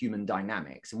understanding human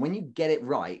dynamics. And when you get it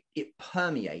right, it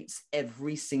permeates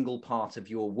every single part of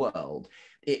your world.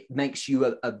 It makes you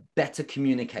a better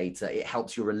communicator. It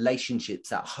helps your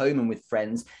relationships at home and with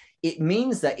friends. it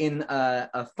means that in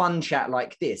a fun chat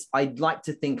like this, I'd like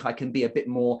to think I can be a bit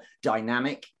more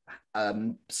dynamic,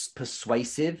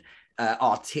 persuasive,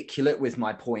 articulate with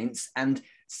my points. And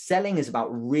selling is about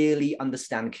really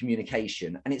understand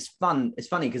communication. And it's fun. It's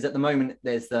funny because at the moment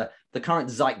there's the current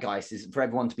zeitgeist is for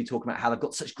everyone to be talking about how they've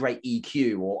got such great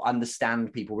EQ or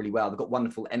understand people really well. They've got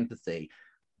wonderful empathy.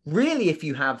 Really, if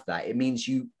you have that, it means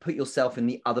you put yourself in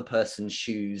the other person's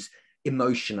shoes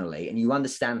emotionally and you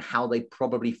understand how they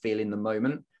probably feel in the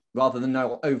moment rather than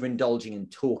overindulging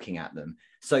and talking at them.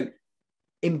 So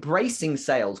embracing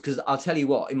sales, because I'll tell you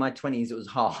what, in my 20s, it was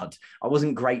hard. I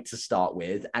wasn't great to start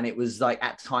with. And it was like,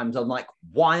 at times I'm like,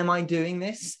 why am I doing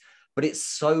this? But it's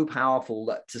so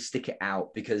powerful to stick it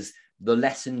out, because the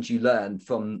lessons you learn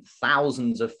from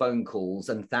thousands of phone calls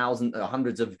and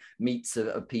hundreds of meets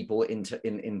of people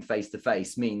in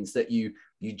face-to-face means that you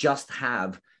just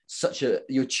have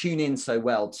you tune in so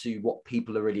well to what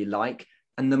people are really like.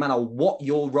 And no matter what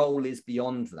your role is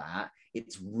beyond that,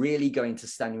 it's really going to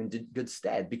stand you in good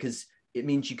stead, because it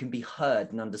means you can be heard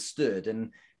and understood,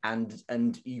 and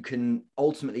you can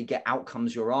ultimately get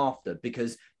outcomes you're after,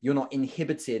 because you're not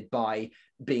inhibited by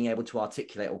being able to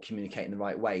articulate or communicate in the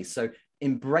right way. So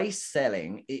embrace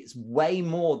selling. It's way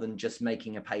more than just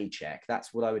making a paycheck.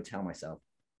 That's what I would tell myself.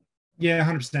 Yeah,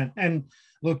 100%. And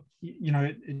look,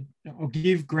 I'll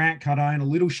give Grant Cardone a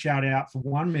little shout out for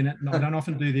 1 minute. And I don't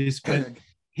often do this, but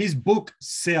his book,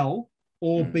 Sell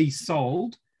or Be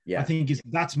Sold, I think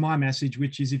that's my message,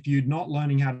 which is if you're not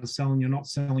learning how to sell and you're not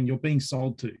selling, you're being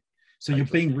sold to. So you're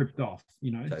being ripped off,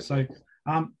 So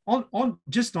on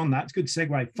just on that, it's a good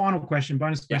segue. Final question,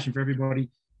 bonus question for everybody.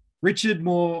 Richard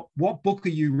Moore, what book are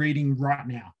you reading right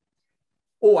now?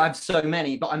 Oh, I have so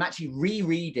many, but I'm actually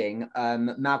rereading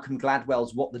Malcolm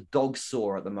Gladwell's What the Dog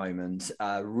Saw at the moment.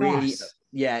 Nice.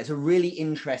 Yeah, it's a really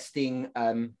interesting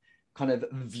kind of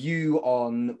view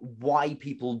on why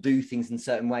people do things in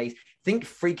certain ways. Think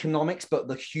Freakonomics, but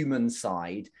the human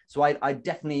side. So I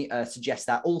definitely suggest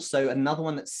that. Also, another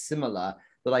one that's similar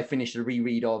that I finished a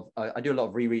reread of, I do a lot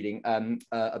of rereading,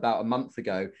 about a month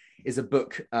ago, is a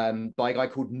book by a guy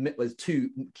called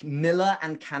Miller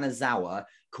and Kanazawa,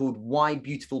 called Why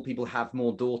Beautiful People Have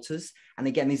More Daughters. And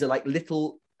again, these are like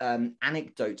little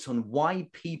anecdotes on why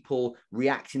people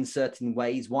react in certain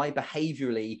ways, why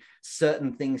behaviorally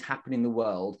certain things happen in the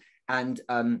world. And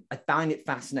I find it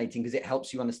fascinating because it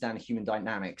helps you understand human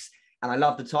dynamics. And I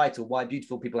love the title, Why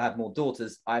Beautiful People Have More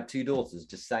Daughters. I have 2 daughters,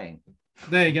 just saying.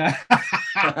 There you go.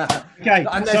 Okay.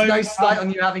 And there's no slight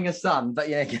on you having a son, but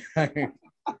yeah.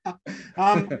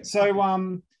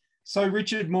 So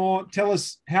Richard Moore, tell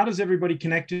us, how does everybody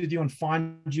connect with you and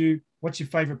find you? What's your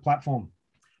favorite platform?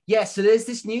 Yeah, so there's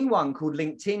this new one called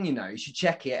LinkedIn, you should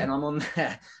check it. And I'm on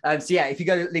there. So yeah, if you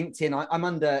go to LinkedIn, I'm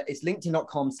under, it's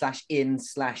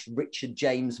linkedin.com/in/Richard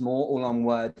James Moore, all one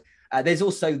word. There's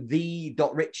also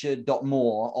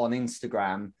the.richard.moore on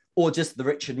Instagram, or just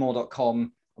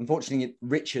therichdmoore.com. Unfortunately,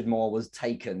 Richard Moore was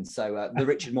taken. So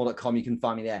therichdmoore.com, you can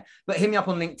find me there. But hit me up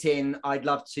on LinkedIn. I'd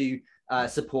love to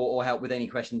support or help with any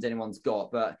questions anyone's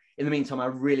got. But in the meantime, I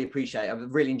really appreciate it.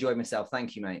 I've really enjoyed myself.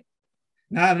 Thank you, mate.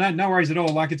 No worries at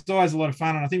all. Like, it's always a lot of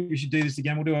fun, and I think we should do this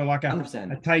again. We'll do a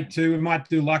take 2. We might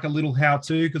do like a little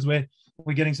how-to, because we're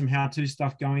getting some how-to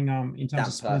stuff going in terms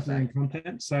of sponsoring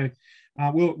content. So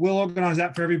we'll organize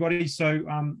that for everybody. So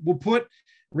we'll put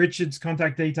Richard's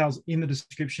contact details in the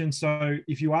description. So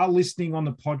if you are listening on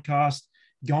the podcast,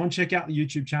 go and check out the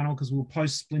YouTube channel, because we'll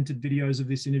post splintered videos of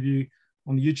this interview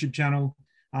on the YouTube channel.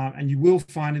 And you will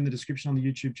find in the description on the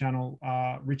YouTube channel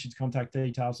Richard's contact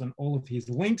details and all of his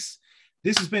links.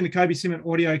 This has been the Kobe Simmet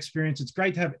audio experience. It's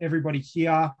great to have everybody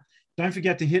here. Don't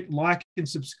forget to hit like and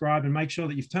subscribe, and make sure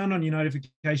that you've turned on your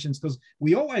notifications, because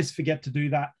we always forget to do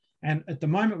that. And at the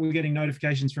moment, we're getting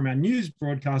notifications from our news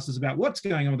broadcasters about what's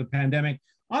going on with the pandemic.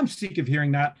 I'm sick of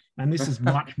hearing that, and this is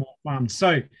much more fun.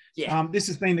 So this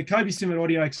has been the Kobe Simmet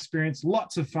audio experience.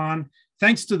 Lots of fun.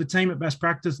 Thanks to the team at Best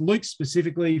Practice, Luke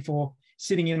specifically for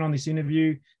sitting in on this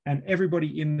interview, and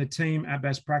everybody in the team at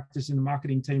Best Practice, in the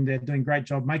marketing team. They're doing a great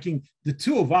job making the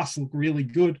 2 of us look really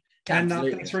good. Absolutely.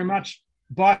 And thanks very much.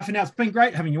 Bye for now. It's been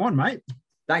great having you on, mate.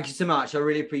 Thank you so much. I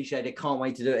really appreciate it. Can't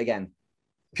wait to do it again.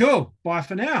 Cool. Bye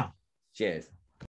for now. Cheers.